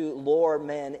means to lure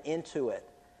men into it.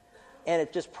 And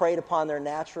it just preyed upon their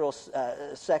natural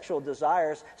sexual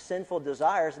desires, sinful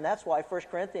desires, and that's why 1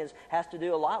 Corinthians has to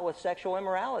do a lot with sexual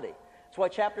immorality. That's why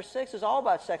chapter 6 is all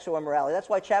about sexual immorality. That's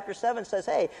why chapter 7 says,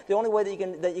 hey, the only way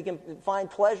that you can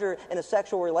find pleasure in a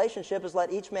sexual relationship is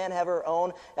let each man have her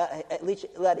own,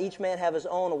 let each man have his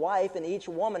own wife, and each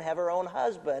woman have her own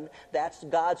husband. That's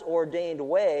God's ordained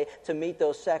way to meet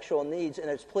those sexual needs, and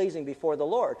it's pleasing before the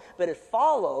Lord. But it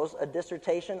follows a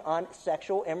dissertation on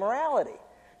sexual immorality.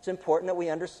 It's important that we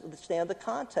understand the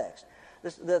context.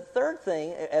 The third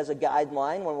thing, as a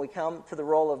guideline when we come to the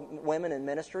role of women in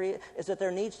ministry, is that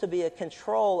there needs to be a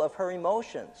control of her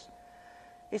emotions.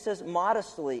 He says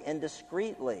modestly and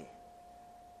discreetly.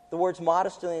 The words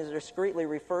modestly and discreetly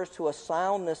refers to a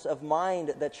soundness of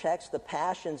mind that checks the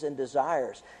passions and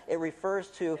desires. It refers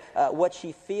to what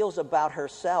she feels about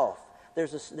herself.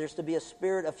 There's to be a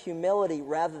spirit of humility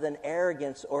rather than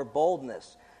arrogance or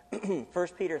boldness. 1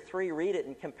 Peter 3, read it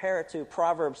and compare it to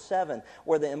Proverbs 7,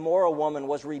 where the immoral woman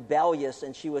was rebellious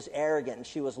and she was arrogant and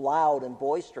she was loud and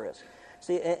boisterous.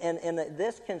 See, and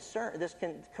this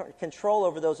control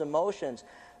over those emotions,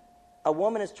 a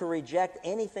woman is to reject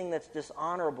anything that's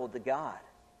dishonorable to God.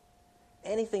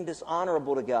 Anything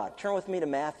dishonorable to God. Turn with me to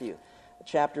Matthew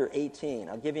chapter 18.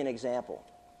 I'll give you an example.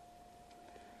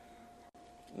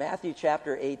 Matthew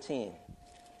chapter 18.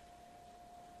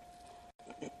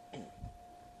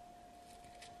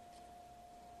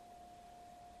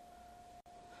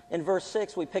 In verse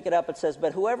 6, we pick it up. It says,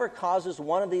 but whoever causes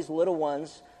one of these little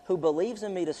ones who believes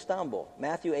in me to stumble,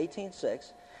 Matthew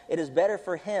 18:6, it is better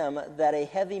for him that a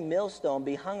heavy millstone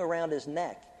be hung around his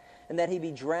neck, and that he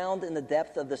be drowned in the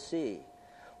depth of the sea.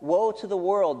 Woe to the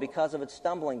world because of its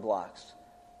stumbling blocks.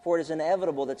 For it is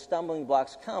inevitable that stumbling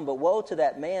blocks come, but woe to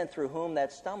that man through whom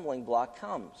that stumbling block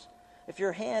comes. If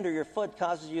your hand or your foot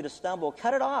causes you to stumble,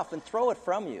 cut it off and throw it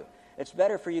from you. It's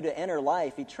better for you to enter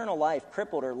life, eternal life,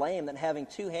 crippled or lame, than having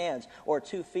 2 hands or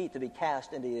 2 feet to be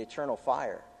cast into the eternal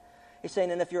fire. He's saying,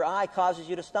 and if your eye causes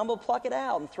you to stumble, pluck it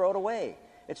out and throw it away.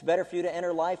 It's better for you to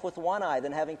enter life with 1 eye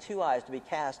than having 2 eyes to be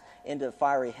cast into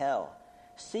fiery hell.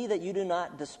 See that you do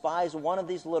not despise one of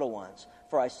these little ones,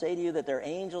 for I say to you that their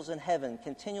angels in heaven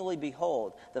continually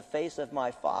behold the face of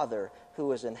my Father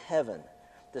who is in heaven.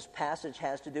 This passage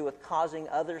has to do with causing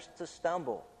others to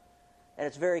stumble. And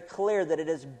it's very clear that it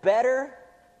is better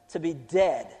to be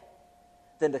dead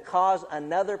than to cause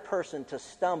another person to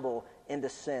stumble into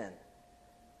sin.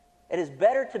 It is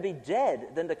better to be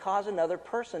dead than to cause another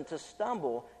person to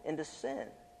stumble into sin.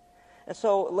 And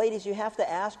so, ladies, you have to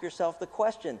ask yourself the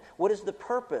question, what is the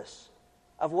purpose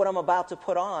of what I'm about to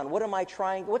put on?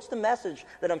 What's the message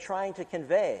that I'm trying to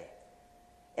convey?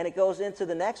 And it goes into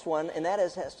the next one, and that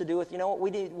has to do with,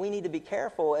 we need to be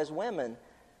careful as women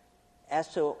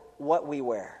as to what we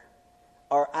wear,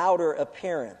 our outer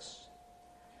appearance.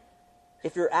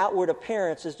 If your outward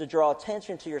appearance is to draw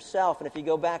attention to yourself, and if you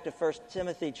go back to 1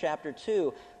 Timothy chapter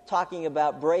 2, talking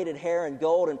about braided hair and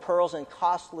gold and pearls and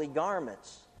costly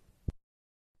garments,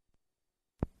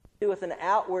 with an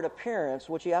outward appearance,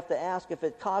 which you have to ask if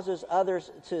it causes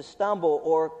others to stumble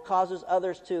or causes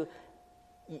others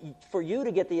for you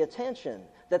to get the attention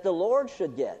that the Lord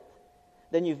should get,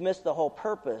 then you've missed the whole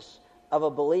purpose of a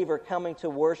believer coming to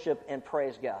worship and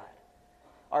praise God.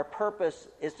 Our purpose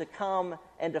is to come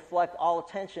and deflect all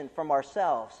attention from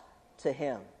ourselves to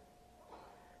Him.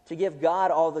 To give God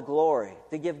all the glory,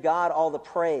 to give God all the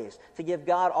praise, to give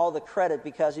God all the credit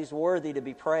because He's worthy to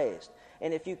be praised.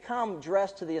 And if you come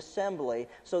dressed to the assembly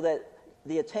so that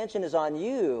the attention is on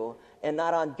you and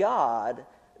not on God,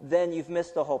 then you've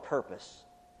missed the whole purpose.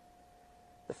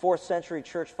 The 4th century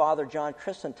church father John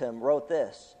Chrysostom wrote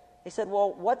this. He said,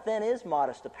 well, what then is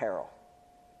modest apparel?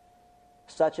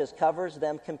 Such as covers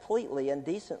them completely and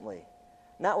decently,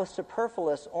 not with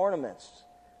superfluous ornaments,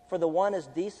 for the one is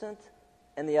decent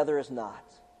and the other is not.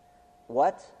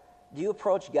 What? Do you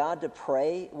approach God to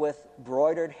pray with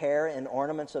broidered hair and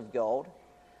ornaments of gold?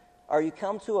 Are you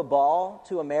come to a ball,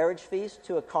 to a marriage feast,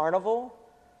 to a carnival,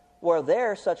 where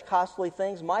there such costly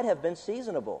things might have been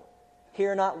seasonable?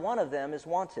 Here not one of them is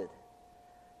wanted.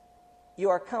 You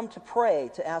are come to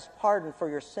pray, to ask pardon for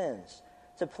your sins,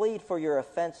 to plead for your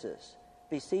offenses,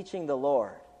 beseeching the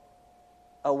Lord.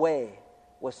 Away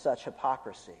with such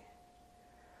hypocrisy.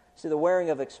 See, the wearing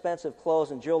of expensive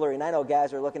clothes and jewelry, and I know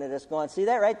guys are looking at this going, see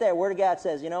that right there, Word of God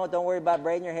says, don't worry about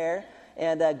braiding your hair,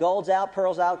 and gold's out,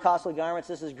 pearls out, costly garments,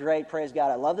 this is great, praise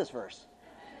God. I love this verse.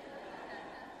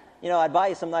 I'd buy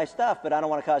you some nice stuff, but I don't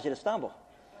want to cause you to stumble.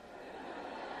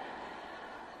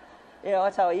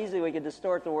 That's how easily we could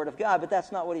distort the Word of God, but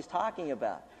that's not what he's talking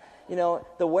about.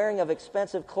 The wearing of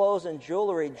expensive clothes and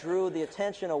jewelry drew the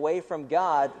attention away from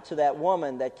God to that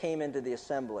woman that came into the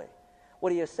assembly.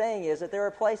 What he is saying is that there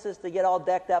are places to get all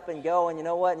decked up and go, and you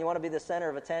know what, and you want to be the center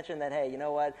of attention, then hey, you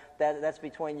know what, that's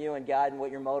between you and God and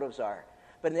what your motives are.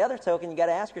 But in the other token, you got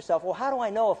to ask yourself, well, how do I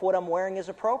know if what I'm wearing is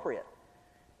appropriate?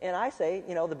 And I say,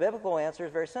 the biblical answer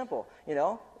is very simple.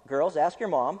 Girls, ask your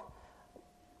mom.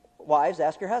 Wives,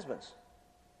 ask your husbands.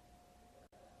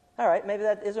 All right, maybe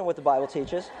that isn't what the Bible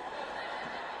teaches.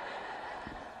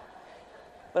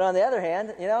 But on the other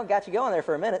hand, got you going there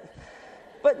for a minute.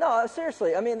 But no,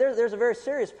 seriously, there's a very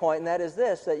serious point, and that is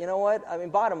this, that,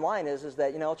 bottom line is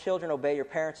that, children obey your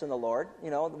parents in the Lord.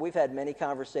 We've had many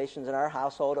conversations in our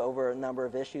household over a number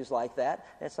of issues like that.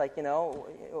 It's like, where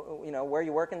are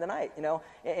you working tonight,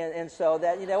 And so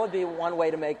that would be one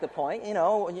way to make the point,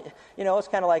 It's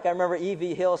kind of like, I remember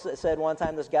E.V. Hill said one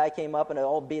time this guy came up in an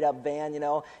old beat-up van,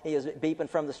 he was beeping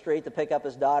from the street to pick up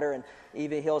his daughter, and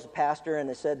E.V. Hill's a pastor, and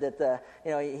they said that,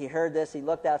 he heard this, he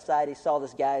looked outside, he saw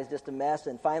this guy is just a mess,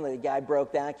 and finally the guy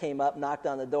broke down, came up, knocked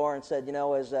on the door, and said,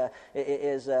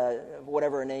 is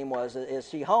whatever her name was, is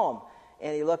she home?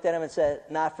 And he looked at him and said,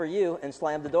 not for you, and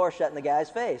slammed the door shut in the guy's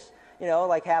face.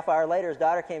 Like half hour later, his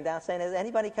daughter came down saying, has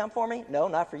anybody come for me? No,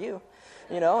 not for you.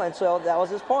 And so that was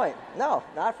his point. No,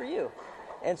 not for you.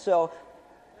 And so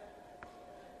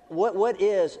what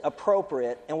is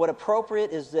appropriate, and what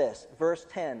appropriate is this, verse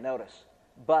 10, notice,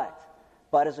 but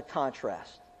is a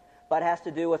contrast. But has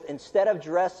to do with, instead of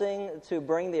dressing to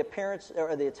bring the appearance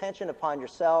or the attention upon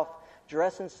yourself,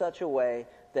 dress in such a way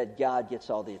that God gets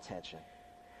all the attention.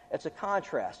 It's a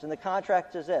contrast, and the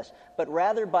contrast is this, but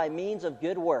rather by means of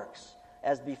good works,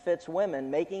 as befits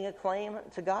women, making a claim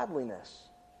to godliness.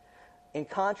 In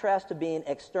contrast to being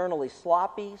externally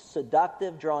sloppy,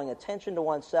 seductive, drawing attention to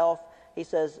oneself, he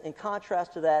says, in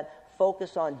contrast to that,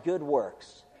 focus on good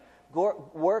works.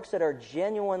 Works that are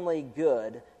genuinely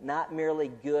good, not merely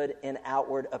good in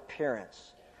outward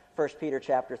appearance. 1 Peter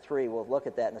chapter 3, we'll look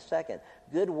at that in a second.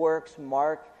 Good works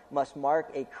must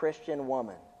mark a Christian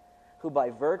woman who by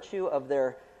virtue of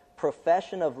their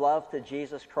profession of love to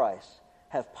Jesus Christ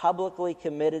have publicly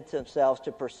committed themselves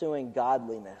to pursuing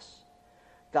godliness.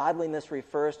 Godliness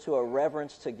refers to a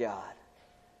reverence to God.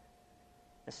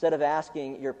 Instead of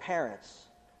asking your parents,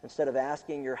 instead of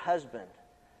asking your husband,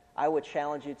 I would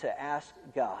challenge you to ask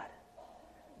God.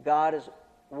 God, is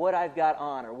what I've got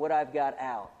on or what I've got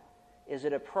out, is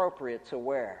it appropriate to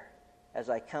wear as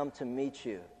I come to meet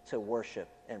you to worship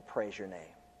and praise your name?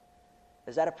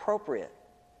 Is that appropriate?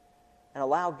 and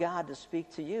allow God to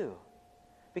speak to you.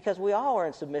 Because we all are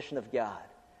in submission of God.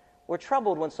 We're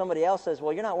troubled when somebody else says,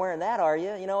 well, you're not wearing that, are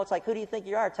you? You know, it's like, who do you think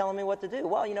you are telling me what to do?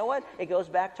 Well, you know what? It goes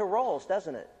back to roles,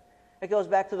 doesn't it? It goes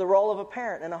back to the role of a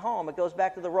parent in a home. It goes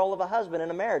back to the role of a husband in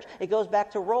a marriage. It goes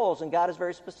back to roles, and God is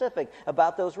very specific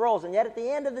about those roles. And yet at the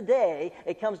end of the day,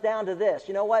 it comes down to this.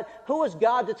 You know what? Who is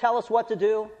God to tell us what to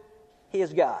do? He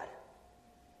is God.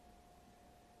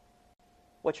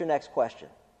 What's your next question?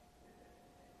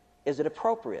 Is it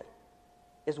appropriate?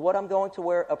 Is what I'm going to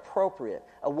wear appropriate?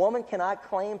 A woman cannot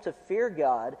claim to fear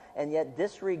God and yet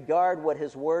disregard what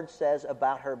His Word says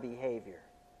about her behavior.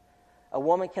 A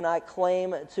woman cannot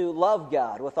claim to love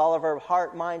God with all of her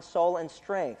heart, mind, soul, and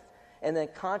strength and then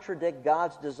contradict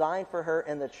God's design for her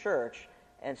in the church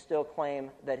and still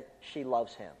claim that she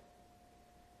loves Him.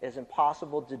 It is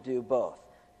impossible to do both.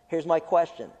 Here's my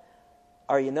question.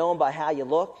 Are you known by how you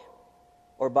look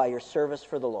or by your service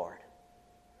for the Lord?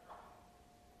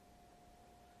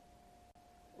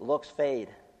 Looks fade.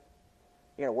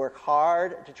 You're going to work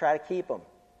hard to try to keep them,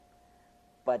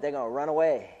 but they're going to run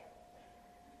away.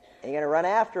 And you're going to run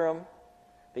after them,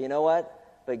 but you know what?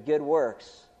 But good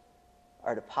works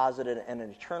are deposited in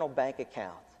an eternal bank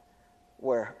account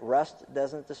where rust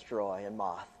doesn't destroy and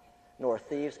moth, nor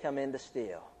thieves come in to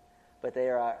steal, but they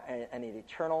are an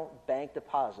eternal bank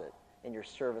deposit in your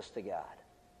service to God.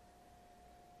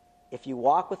 If you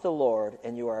walk with the Lord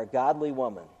and you are a godly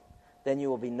woman, then you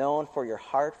will be known for your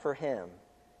heart for Him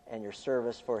and your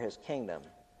service for His kingdom,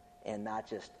 and not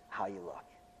just how you look.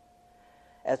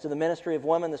 As to the ministry of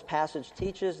women, this passage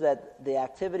teaches that the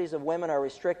activities of women are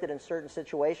restricted in certain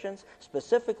situations,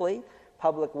 specifically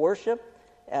public worship,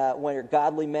 when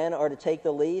godly men are to take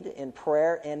the lead in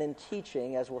prayer and in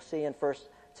teaching, as we'll see in 1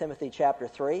 Timothy chapter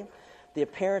 3. The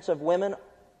appearance of women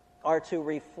are to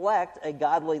reflect a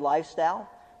godly lifestyle,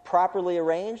 properly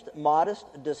arranged, modest,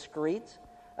 discreet,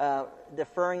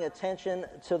 deferring attention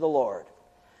to the Lord.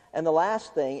 And the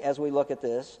last thing, as we look at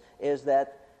this, is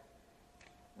that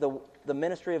the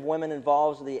ministry of women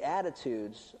involves the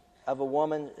attitudes of a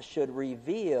woman should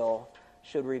reveal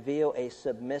a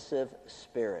submissive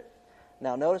spirit.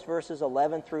 Now notice verses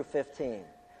 11 through 15. It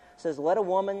says, let a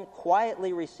woman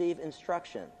quietly receive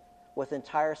instruction with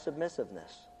entire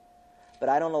submissiveness. But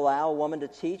I don't allow a woman to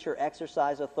teach or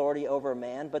exercise authority over a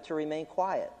man, but to remain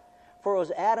quiet. For it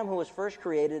was Adam who was first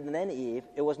created, and then Eve.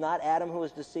 It was not Adam who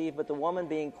was deceived, but the woman,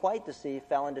 being quite deceived,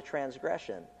 fell into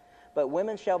transgression. But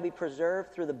women shall be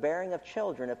preserved through the bearing of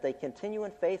children if they continue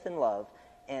in faith and love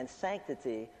and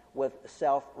sanctity with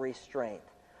self-restraint.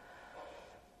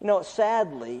 You know,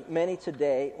 sadly, many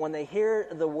today, when they hear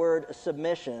the word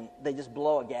submission, they just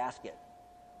blow a gasket.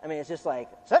 I mean, it's just like,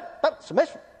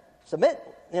 submission, submit.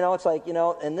 You know, it's like,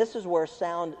 and this is where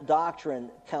sound doctrine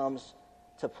comes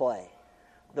to play.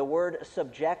 The word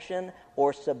subjection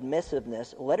or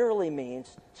submissiveness literally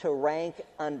means to rank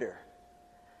under,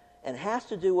 and has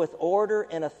to do with order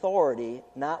and authority,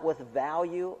 not with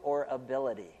value or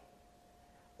ability.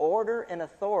 Order and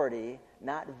authority,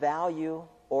 not value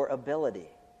or ability.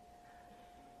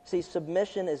 See,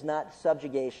 submission is not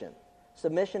subjugation.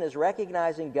 Submission is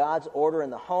recognizing God's order in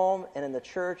the home and in the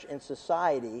church and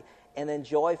society, and then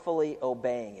joyfully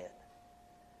obeying it.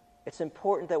 It's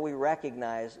important that we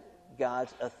recognize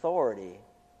God's authority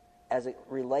as it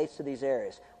relates to these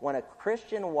areas. When a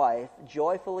Christian wife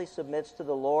joyfully submits to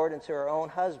the Lord and to her own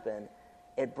husband,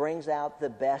 it brings out the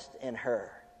best in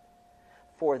her.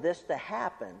 For this to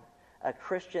happen, a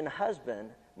Christian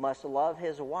husband must love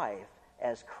his wife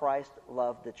as Christ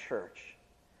loved the church.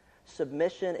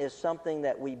 Submission is something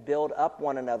that we build up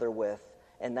one another with,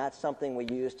 and not something we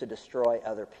use to destroy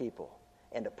other people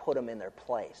and to put them in their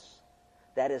place.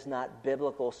 That is not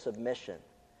biblical submission.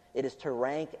 It is to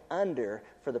rank under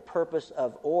for the purpose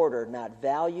of order, not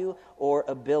value or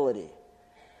ability.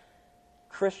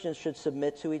 Christians should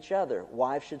submit to each other.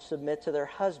 Wives should submit to their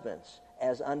husbands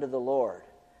as unto the Lord.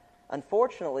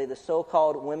 Unfortunately, the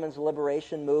so-called women's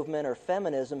liberation movement or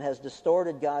feminism has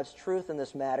distorted God's truth in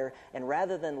this matter, and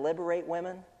rather than liberate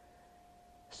women,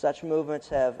 such movements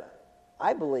have,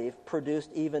 I believe, produced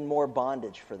even more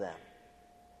bondage for them.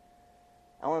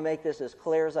 I want to make this as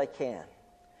clear as I can.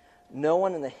 No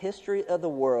one in the history of the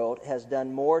world has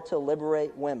done more to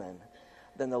liberate women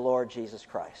than the Lord Jesus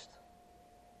Christ.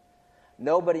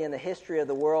 Nobody in the history of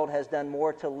the world has done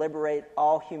more to liberate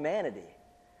all humanity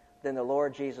than the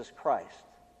Lord Jesus Christ,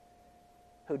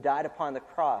 who died upon the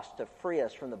cross to free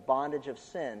us from the bondage of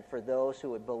sin for those who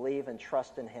would believe and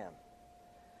trust in Him.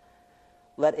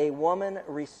 Let a woman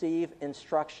receive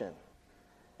instruction.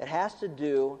 It has to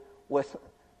do with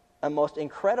a most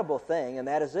incredible thing, and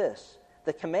that is this.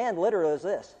 The command literally is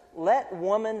this: let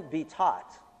woman be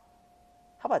taught.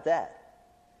 How about that?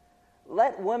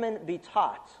 Let women be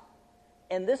taught.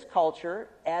 In this culture,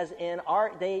 as in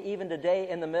our day, even today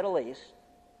in the Middle East,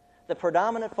 the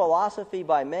predominant philosophy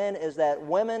by men is that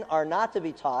women are not to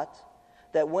be taught,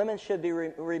 that women should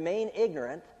remain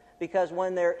ignorant, because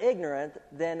when they're ignorant,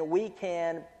 then we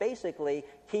can basically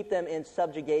keep them in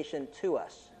subjugation to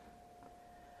us.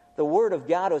 The Word of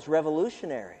God was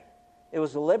revolutionary. It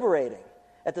was liberating.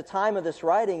 At the time of this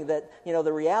writing, that,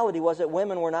 the reality was that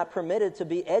women were not permitted to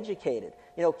be educated.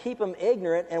 Keep them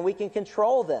ignorant and we can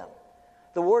control them.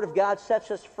 The Word of God sets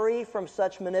us free from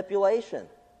such manipulation.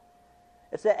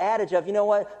 It's the adage of,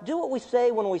 do what we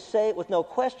say when we say it with no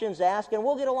questions asked, and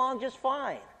we'll get along just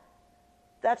fine.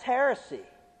 That's heresy.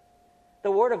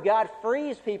 The Word of God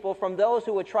frees people from those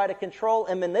who would try to control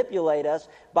and manipulate us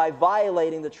by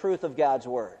violating the truth of God's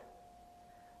Word.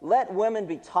 Let women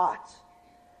be taught.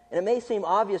 And it may seem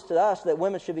obvious to us that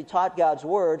women should be taught God's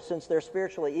Word since they're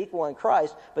spiritually equal in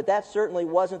Christ, but that certainly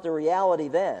wasn't the reality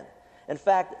then. In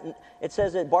fact, it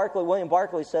says that William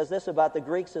Barclay says this about the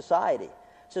Greek society.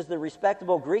 It says, the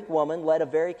respectable Greek woman led a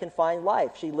very confined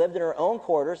life. She lived in her own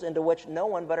quarters, into which no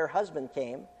one but her husband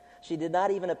came. She did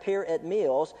not even appear at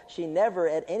meals. She never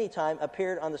at any time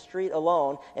appeared on the street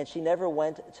alone, and she never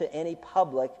went to any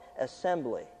public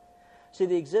assembly. See,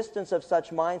 the existence of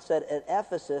such mindset at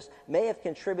Ephesus may have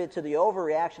contributed to the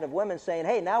overreaction of women saying,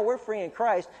 hey, now we're free in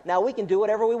Christ, now we can do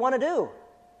whatever we want to do.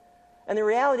 And the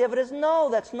reality of it is, no,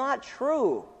 that's not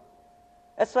true.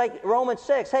 It's like Romans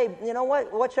 6. Hey, you know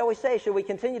what? What shall we say? Should we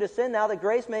continue to sin now that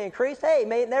grace may increase? Hey,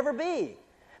 may it never be.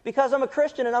 Because I'm a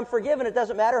Christian and I'm forgiven, it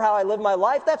doesn't matter how I live my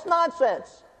life. That's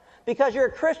nonsense. Because you're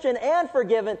a Christian and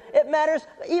forgiven, it matters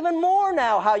even more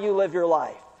now how you live your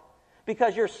life.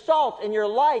 Because you're salt and you're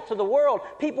light to the world.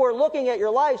 People are looking at your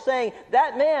life saying,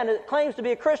 that man claims to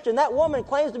be a Christian, that woman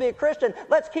claims to be a Christian.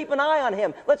 Let's keep an eye on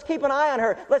him. Let's keep an eye on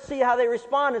her. Let's see how they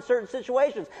respond in certain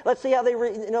situations. Let's see how they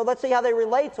let's see how they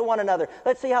relate to one another.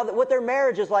 Let's see what their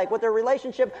marriage is like, what their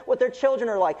relationship with their children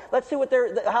are like. Let's see what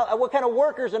kind of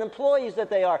workers and employees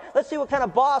that they are. Let's see what kind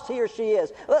of boss he or she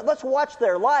is. Let's watch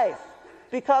their life.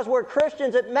 Because we're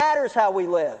Christians, it matters how we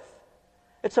live.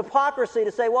 It's hypocrisy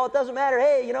to say, well, it doesn't matter.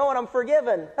 Hey, you know what? I'm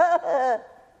forgiven.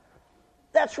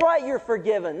 That's right, you're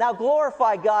forgiven. Now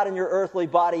glorify God in your earthly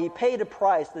body. He paid a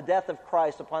price, the death of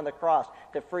Christ upon the cross,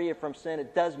 to free you from sin.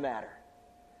 It does matter.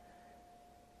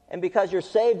 And because you're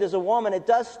saved as a woman, it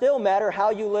does still matter how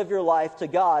you live your life to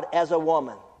God as a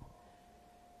woman.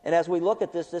 And as we look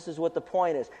at this is what the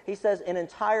point is. He says, in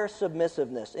entire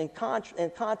submissiveness. In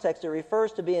context, it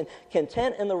refers to being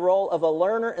content in the role of a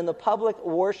learner in the public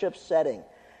worship setting.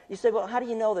 You say, well, how do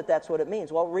you know that that's what it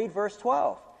means? Well, read verse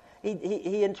 12.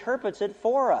 He interprets it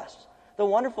for us. The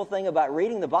wonderful thing about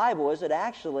reading the Bible is that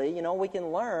actually, we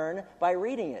can learn by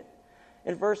reading it.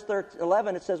 In verse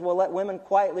 11, it says, well, let women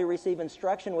quietly receive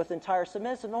instruction with entire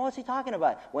submissiveness. Well, what's he talking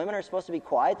about? Women are supposed to be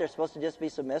quiet. They're supposed to just be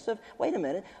submissive. Wait a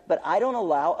minute. But I don't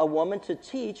allow a woman to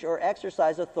teach or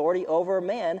exercise authority over a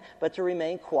man, but to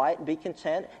remain quiet and be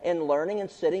content in learning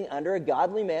and sitting under a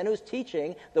godly man who's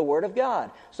teaching the Word of God.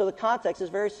 So the context is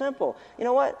very simple. You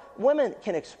know what? Women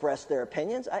can express their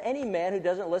opinions. Any man who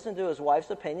doesn't listen to his wife's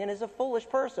opinion is a foolish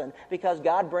person, because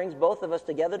God brings both of us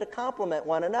together to complement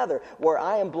one another. Where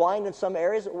I am blind in some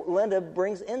areas, Linda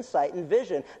brings insight and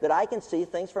vision that I can see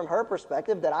things from her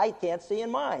perspective that I can't see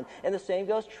in mine. And the same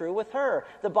goes true with her.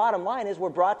 The bottom line is we're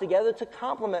brought together to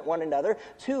complement one another,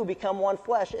 to become one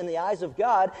flesh in the eyes of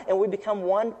God, and we become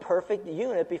one perfect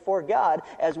unit before God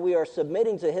as we are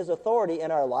submitting to His authority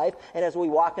in our life and as we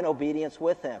walk in obedience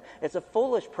with Him. It's a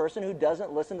foolish person who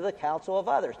doesn't listen to the counsel of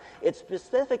others. It's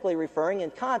specifically referring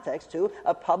in context to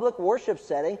a public worship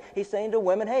setting. He's saying to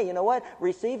women, hey, you know what?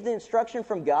 Receive the instruction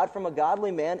from God, from a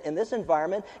godly man in this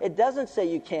environment. It doesn't say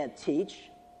you can't teach.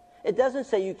 It doesn't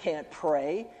say you can't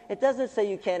pray. It doesn't say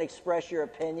you can't express your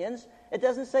opinions. It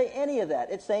doesn't say any of that.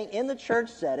 It's saying in the church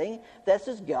setting, this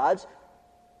is God's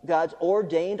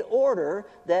ordained order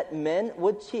that men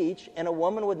would teach and a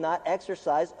woman would not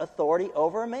exercise authority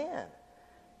over a man.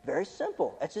 Very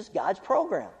simple. It's just God's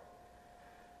program.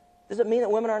 Does it mean that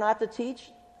women are not to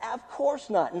teach? Of course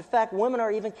not. In fact, women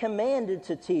are even commanded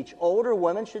to teach. Older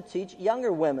women should teach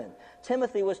younger women.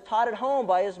 Timothy was taught at home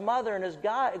by his mother and his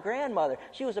grandmother.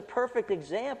 She was a perfect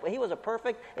example. He was a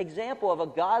perfect example of a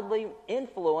godly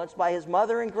influence by his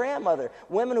mother and grandmother.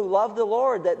 Women who loved the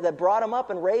Lord, that brought him up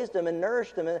and raised him and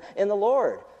nourished him in the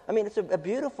Lord. I mean, it's a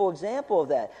beautiful example of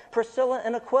that. Priscilla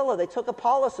and Aquila, they took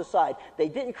Apollos aside. They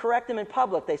didn't correct him in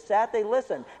public. They sat, they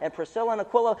listened. And Priscilla and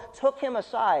Aquila took him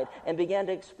aside and began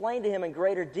to explain to him in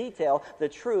greater detail the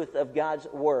truth of God's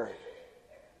Word.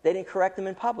 They didn't correct him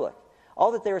in public.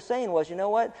 All that they were saying was, you know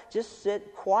what? Just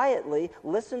sit quietly,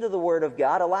 listen to the Word of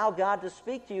God, allow God to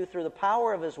speak to you through the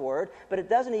power of His Word. But it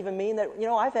doesn't even mean that,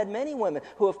 I've had many women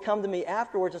who have come to me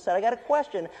afterwards and said, I got a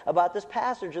question about this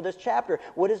passage or this chapter.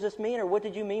 What does this mean, or what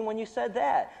did you mean when you said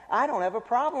that? I don't have a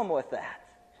problem with that.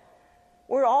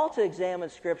 We're all to examine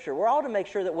Scripture. We're all to make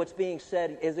sure that what's being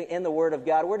said is in the Word of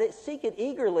God. We're to seek it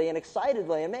eagerly and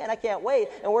excitedly. And man, I can't wait.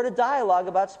 And we're to dialogue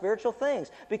about spiritual things.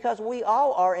 Because we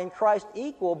all are in Christ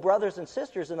equal brothers and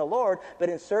sisters in the Lord. But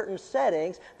in certain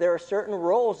settings, there are certain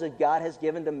roles that God has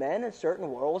given to men and certain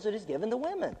roles that He's given to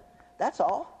women. That's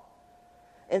all.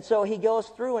 And so he goes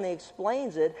through and he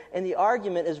explains it. And the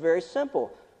argument is very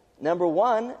simple. Number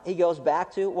one, he goes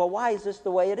back to, well, why is this the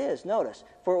way it is? Notice,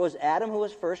 for it was Adam who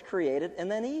was first created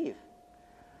and then Eve.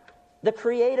 The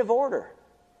creative order.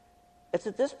 It's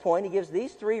at this point he gives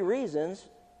these three reasons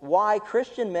why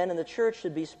Christian men in the church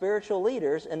should be spiritual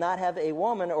leaders and not have a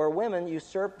woman or women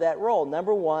usurp that role.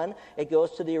 Number one, it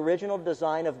goes to the original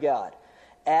design of God.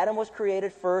 Adam was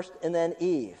created first and then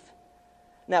Eve.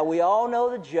 Now, we all know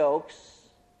the jokes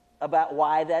about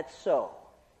why that's so.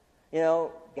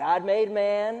 God made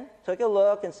man, took a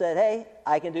look and said, hey,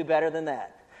 I can do better than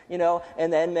that.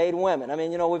 And then made women. I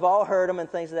mean, we've all heard them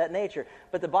and things of that nature.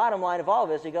 But the bottom line of all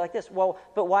of it is you go like this, well,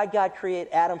 but why did God create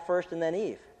Adam first and then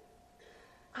Eve?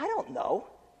 I don't know.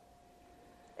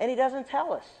 And He doesn't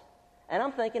tell us. And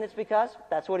I'm thinking it's because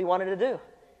that's what He wanted to do.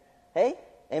 Hey,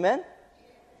 amen?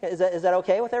 Is that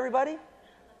okay with everybody?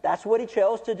 That's what He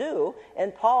chose to do,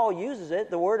 and Paul uses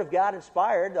it, the Word of God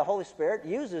inspired, the Holy Spirit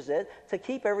uses it to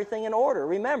keep everything in order.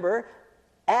 Remember,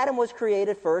 Adam was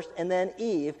created first, and then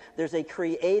Eve. There's a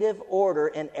creative order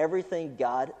in everything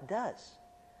God does.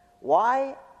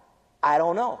 Why? I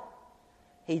don't know.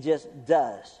 He just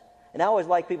does. And I always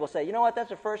like people say, you know what, that's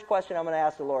the first question I'm going to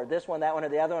ask the Lord, this one, that one, or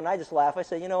the other one. And I just laugh. I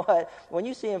say, you know what, when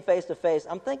you see Him face to face,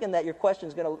 I'm thinking that your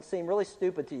question's going to seem really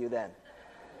stupid to you then.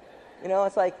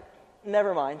 It's like,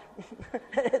 never mind.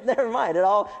 Never mind. It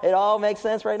all makes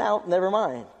sense right now. Never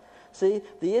mind. See,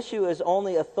 the issue is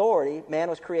only authority. Man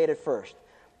was created first.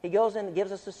 He goes in and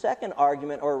gives us a second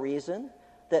argument or reason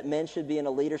that men should be in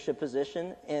a leadership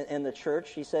position in the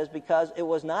church. He says, because it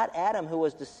was not Adam who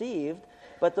was deceived,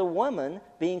 but the woman,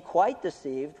 being quite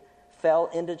deceived, fell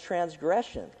into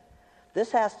transgression.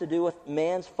 This has to do with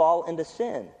man's fall into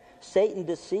sin. Satan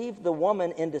deceived the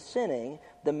woman into sinning.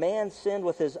 The man sinned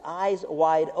with his eyes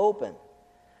wide open.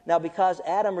 Now, because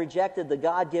Adam rejected the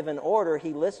God-given order,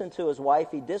 he listened to his wife,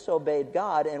 he disobeyed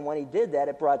God, and when he did that,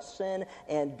 it brought sin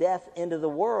and death into the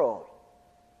world.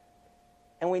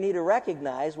 And we need to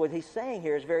recognize what he's saying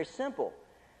here is very simple.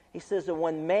 He says that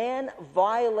when man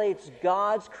violates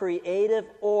God's creative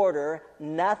order,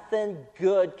 nothing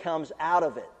good comes out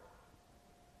of it.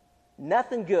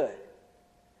 Nothing good.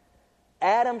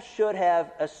 Adam should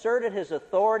have asserted his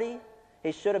authority.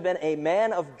 He should have been a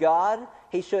man of God.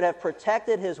 He should have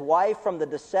protected his wife from the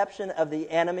deception of the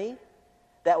enemy.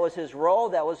 That was his role.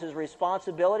 That was his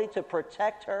responsibility, to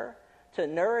protect her, to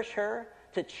nourish her,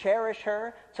 to cherish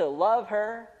her, to love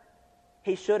her.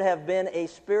 He should have been a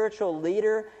spiritual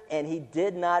leader, and he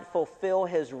did not fulfill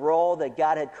his role that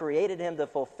God had created him to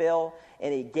fulfill,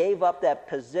 and he gave up that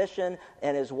position,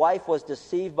 and his wife was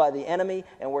deceived by the enemy.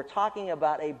 And we're talking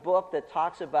about a book that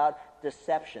talks about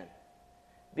deception.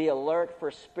 Be alert for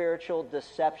spiritual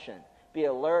deception. Be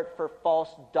alert for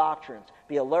false doctrines.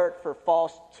 Be alert for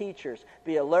false teachers.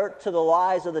 Be alert to the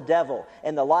lies of the devil.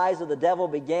 And the lies of the devil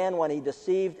began when he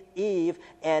deceived Eve,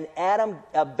 and Adam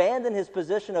abandoned his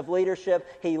position of leadership.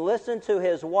 He listened to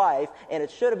his wife, and it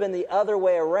should have been the other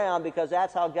way around, because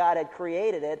that's how God had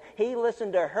created it. He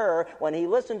listened to her. When he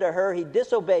listened to her, he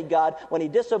disobeyed God. When he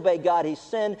disobeyed God, he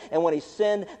sinned. And when he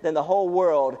sinned, then the whole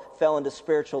world fell into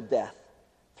spiritual death.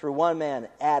 Through one man,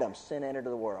 Adam, sin entered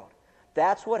the world.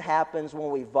 That's what happens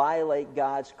when we violate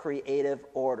God's creative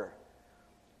order.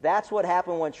 That's what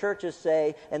happened when churches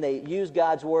say, and they use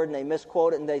God's word and they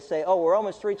misquote it, and they say, oh, well,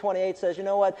 Romans 3:28 says, you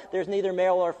know what, there's neither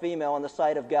male nor female in the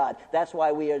sight of God. That's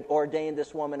why we ordained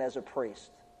this woman as a priest.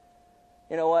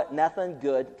 You know what? Nothing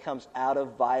good comes out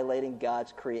of violating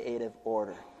God's creative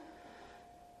order.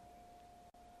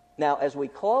 Now, as we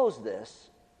close this,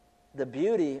 the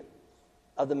beauty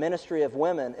of the ministry of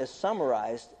women is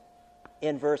summarized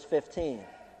in verse 15.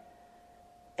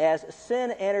 As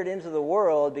sin entered into the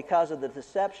world because of the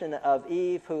deception of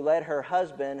Eve, who led her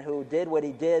husband, who did what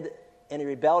he did, and he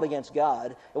rebelled against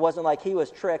God. It wasn't like he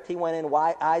was tricked. He went in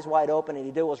eyes wide open, and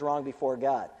he did what was wrong before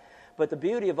God. But the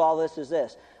beauty of all this is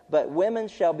this: but women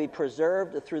shall be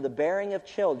preserved through the bearing of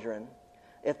children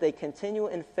if they continue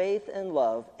in faith and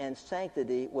love and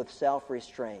sanctity with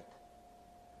self-restraint.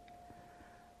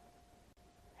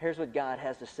 Here's what God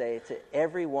has to say to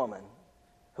every woman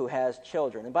who has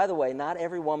children. And by the way, not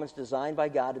every woman's designed by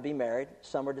God to be married.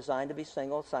 Some are designed to be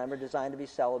single. Some are designed to be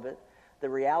celibate. The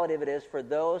reality of it is, for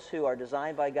those who are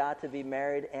designed by God to be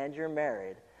married and you're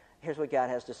married, here's what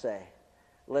God has to say.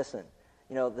 Listen,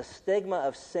 the stigma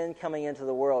of sin coming into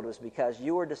the world was because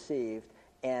you were deceived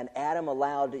and Adam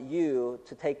allowed you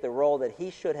to take the role that he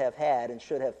should have had and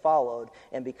should have followed.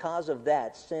 And because of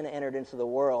that, sin entered into the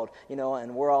world,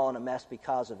 and we're all in a mess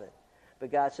because of it.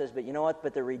 But God says, but you know what?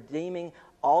 But the redeeming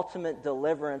ultimate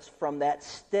deliverance from that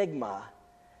stigma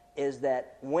is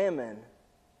that women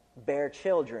bear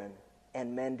children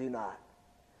and men do not.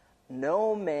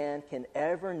 No man can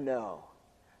ever know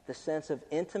the sense of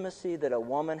intimacy that a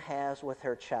woman has with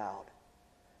her child.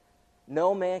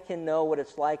 No man can know what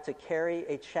it's like to carry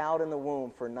a child in the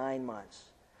womb for 9 months.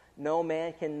 No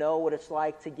man can know what it's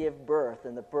like to give birth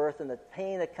and the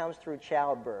pain that comes through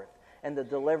childbirth and the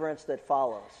deliverance that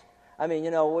follows. I mean,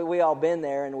 we all been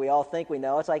there and we all think we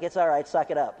know. It's like, it's all right, suck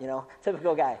it up,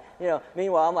 typical guy.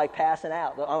 Meanwhile, I'm like passing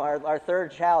out. Our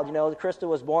third child, Krista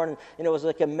was born and, it was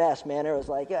like a mess, man. It was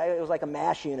like a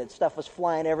MASH unit. Stuff was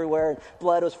flying everywhere and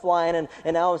blood was flying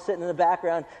and now I'm sitting in the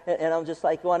background and I'm just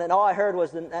like going, and all I heard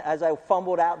was, as I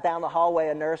fumbled out down the hallway,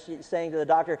 a nurse saying to the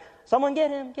doctor, someone get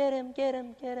him, get him, get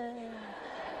him, get him.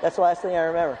 That's the last thing I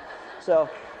remember. So,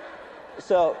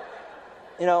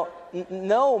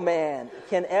 no man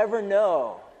can ever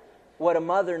know what a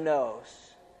mother knows.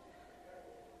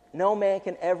 No man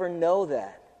can ever know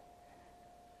that.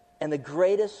 And the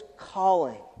greatest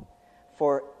calling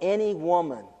for any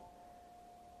woman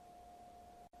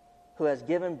who has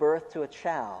given birth to a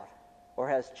child or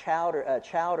has a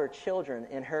child or children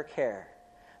in her care,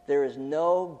 there is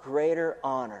no greater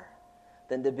honor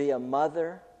than to be a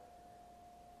mother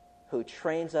who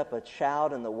trains up a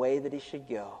child in the way that he should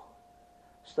go,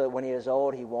 so that when he is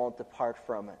old, he won't depart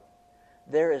from it.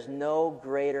 There is no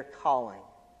greater calling.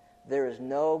 There is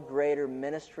no greater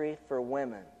ministry for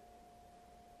women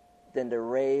than to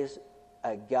raise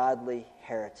a godly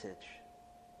heritage.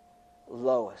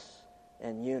 Lois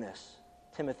and Eunice,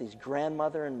 Timothy's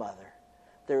grandmother and mother.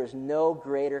 There is no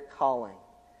greater calling.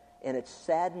 And it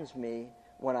saddens me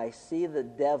when I see the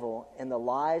devil and the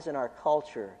lies in our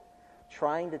culture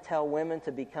trying to tell women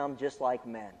to become just like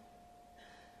men.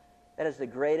 That is the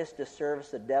greatest disservice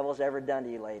the devil's ever done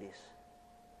to you ladies.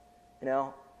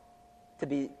 To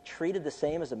be treated the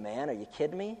same as a man, are you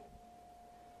kidding me?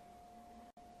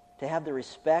 To have the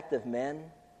respect of men,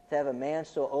 to have a man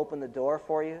still open the door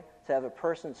for you, to have a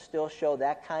person still show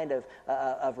that kind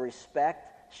of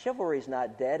respect. Chivalry's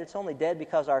not dead. It's only dead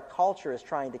because our culture is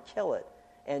trying to kill it.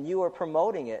 And you are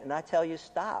promoting it. And I tell you,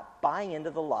 stop buying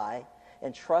into the lie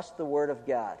and trust the Word of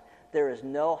God. There is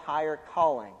no higher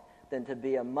calling than to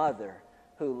be a mother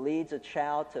who leads a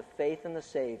child to faith in the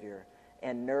Savior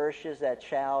and nourishes that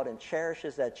child and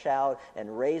cherishes that child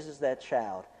and raises that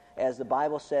child. As the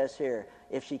Bible says here,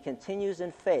 if she continues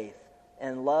in faith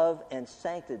and love and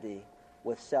sanctity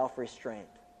with self-restraint.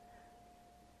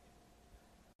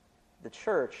 The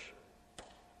church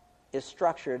is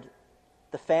structured,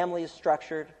 the family is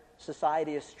structured,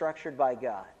 society is structured by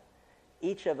God.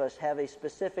 Each of us have a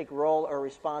specific role or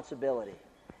responsibility.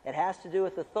 It has to do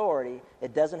with authority.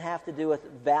 It doesn't have to do with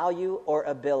value or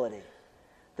ability.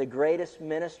 The greatest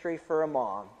ministry for a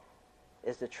mom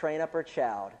is to train up her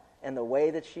child in the way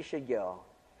that she should go.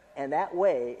 And that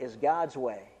way is God's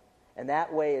way. And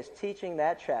that way is teaching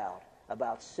that child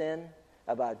about sin,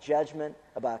 about judgment,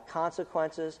 about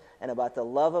consequences, and about the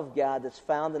love of God that's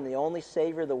found in the only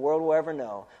Savior the world will ever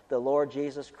know, the Lord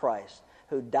Jesus Christ,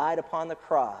 who died upon the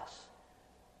cross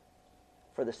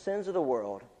for the sins of the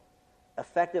world,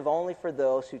 effective only for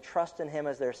those who trust in Him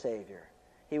as their Savior.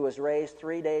 He was raised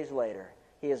 3 days later.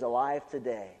 He is alive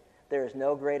today. There is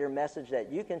no greater message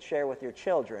that you can share with your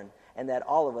children and that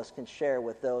all of us can share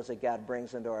with those that God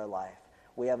brings into our life.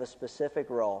 We have a specific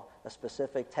role, a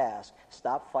specific task.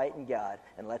 Stop fighting God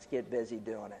and let's get busy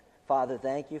doing it. Father,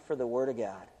 thank you for the Word of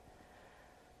God,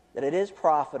 that it is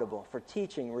profitable for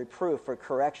teaching, reproof, for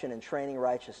correction, and training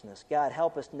righteousness. God,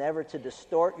 help us never to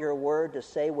distort your Word to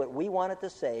say what we want it to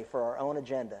say for our own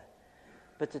agenda,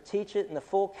 but to teach it in the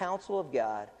full counsel of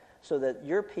God so that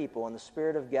your people and the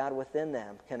Spirit of God within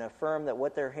them can affirm that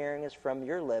what they're hearing is from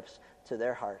your lips to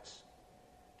their hearts.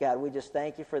 God, we just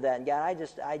thank you for that. And God,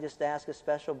 I just ask a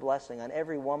special blessing on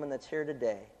every woman that's here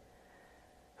today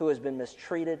who has been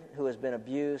mistreated, who has been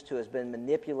abused, who has been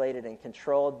manipulated and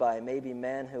controlled by maybe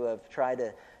men who have tried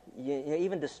to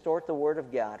even distort the Word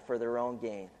of God for their own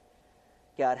gain.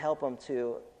 God, help them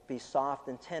to be soft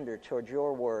and tender toward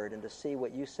your Word and to see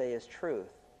what you say is truth.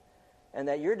 and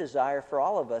that your desire for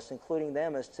all of us, including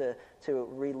them, is to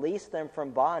release them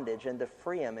from bondage and to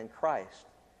free them in Christ.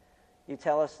 You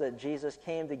tell us that Jesus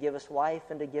came to give us life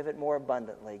and to give it more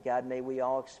abundantly. God, may we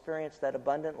all experience that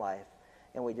abundant life,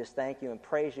 and we just thank you and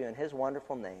praise you in his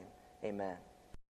wonderful name. Amen.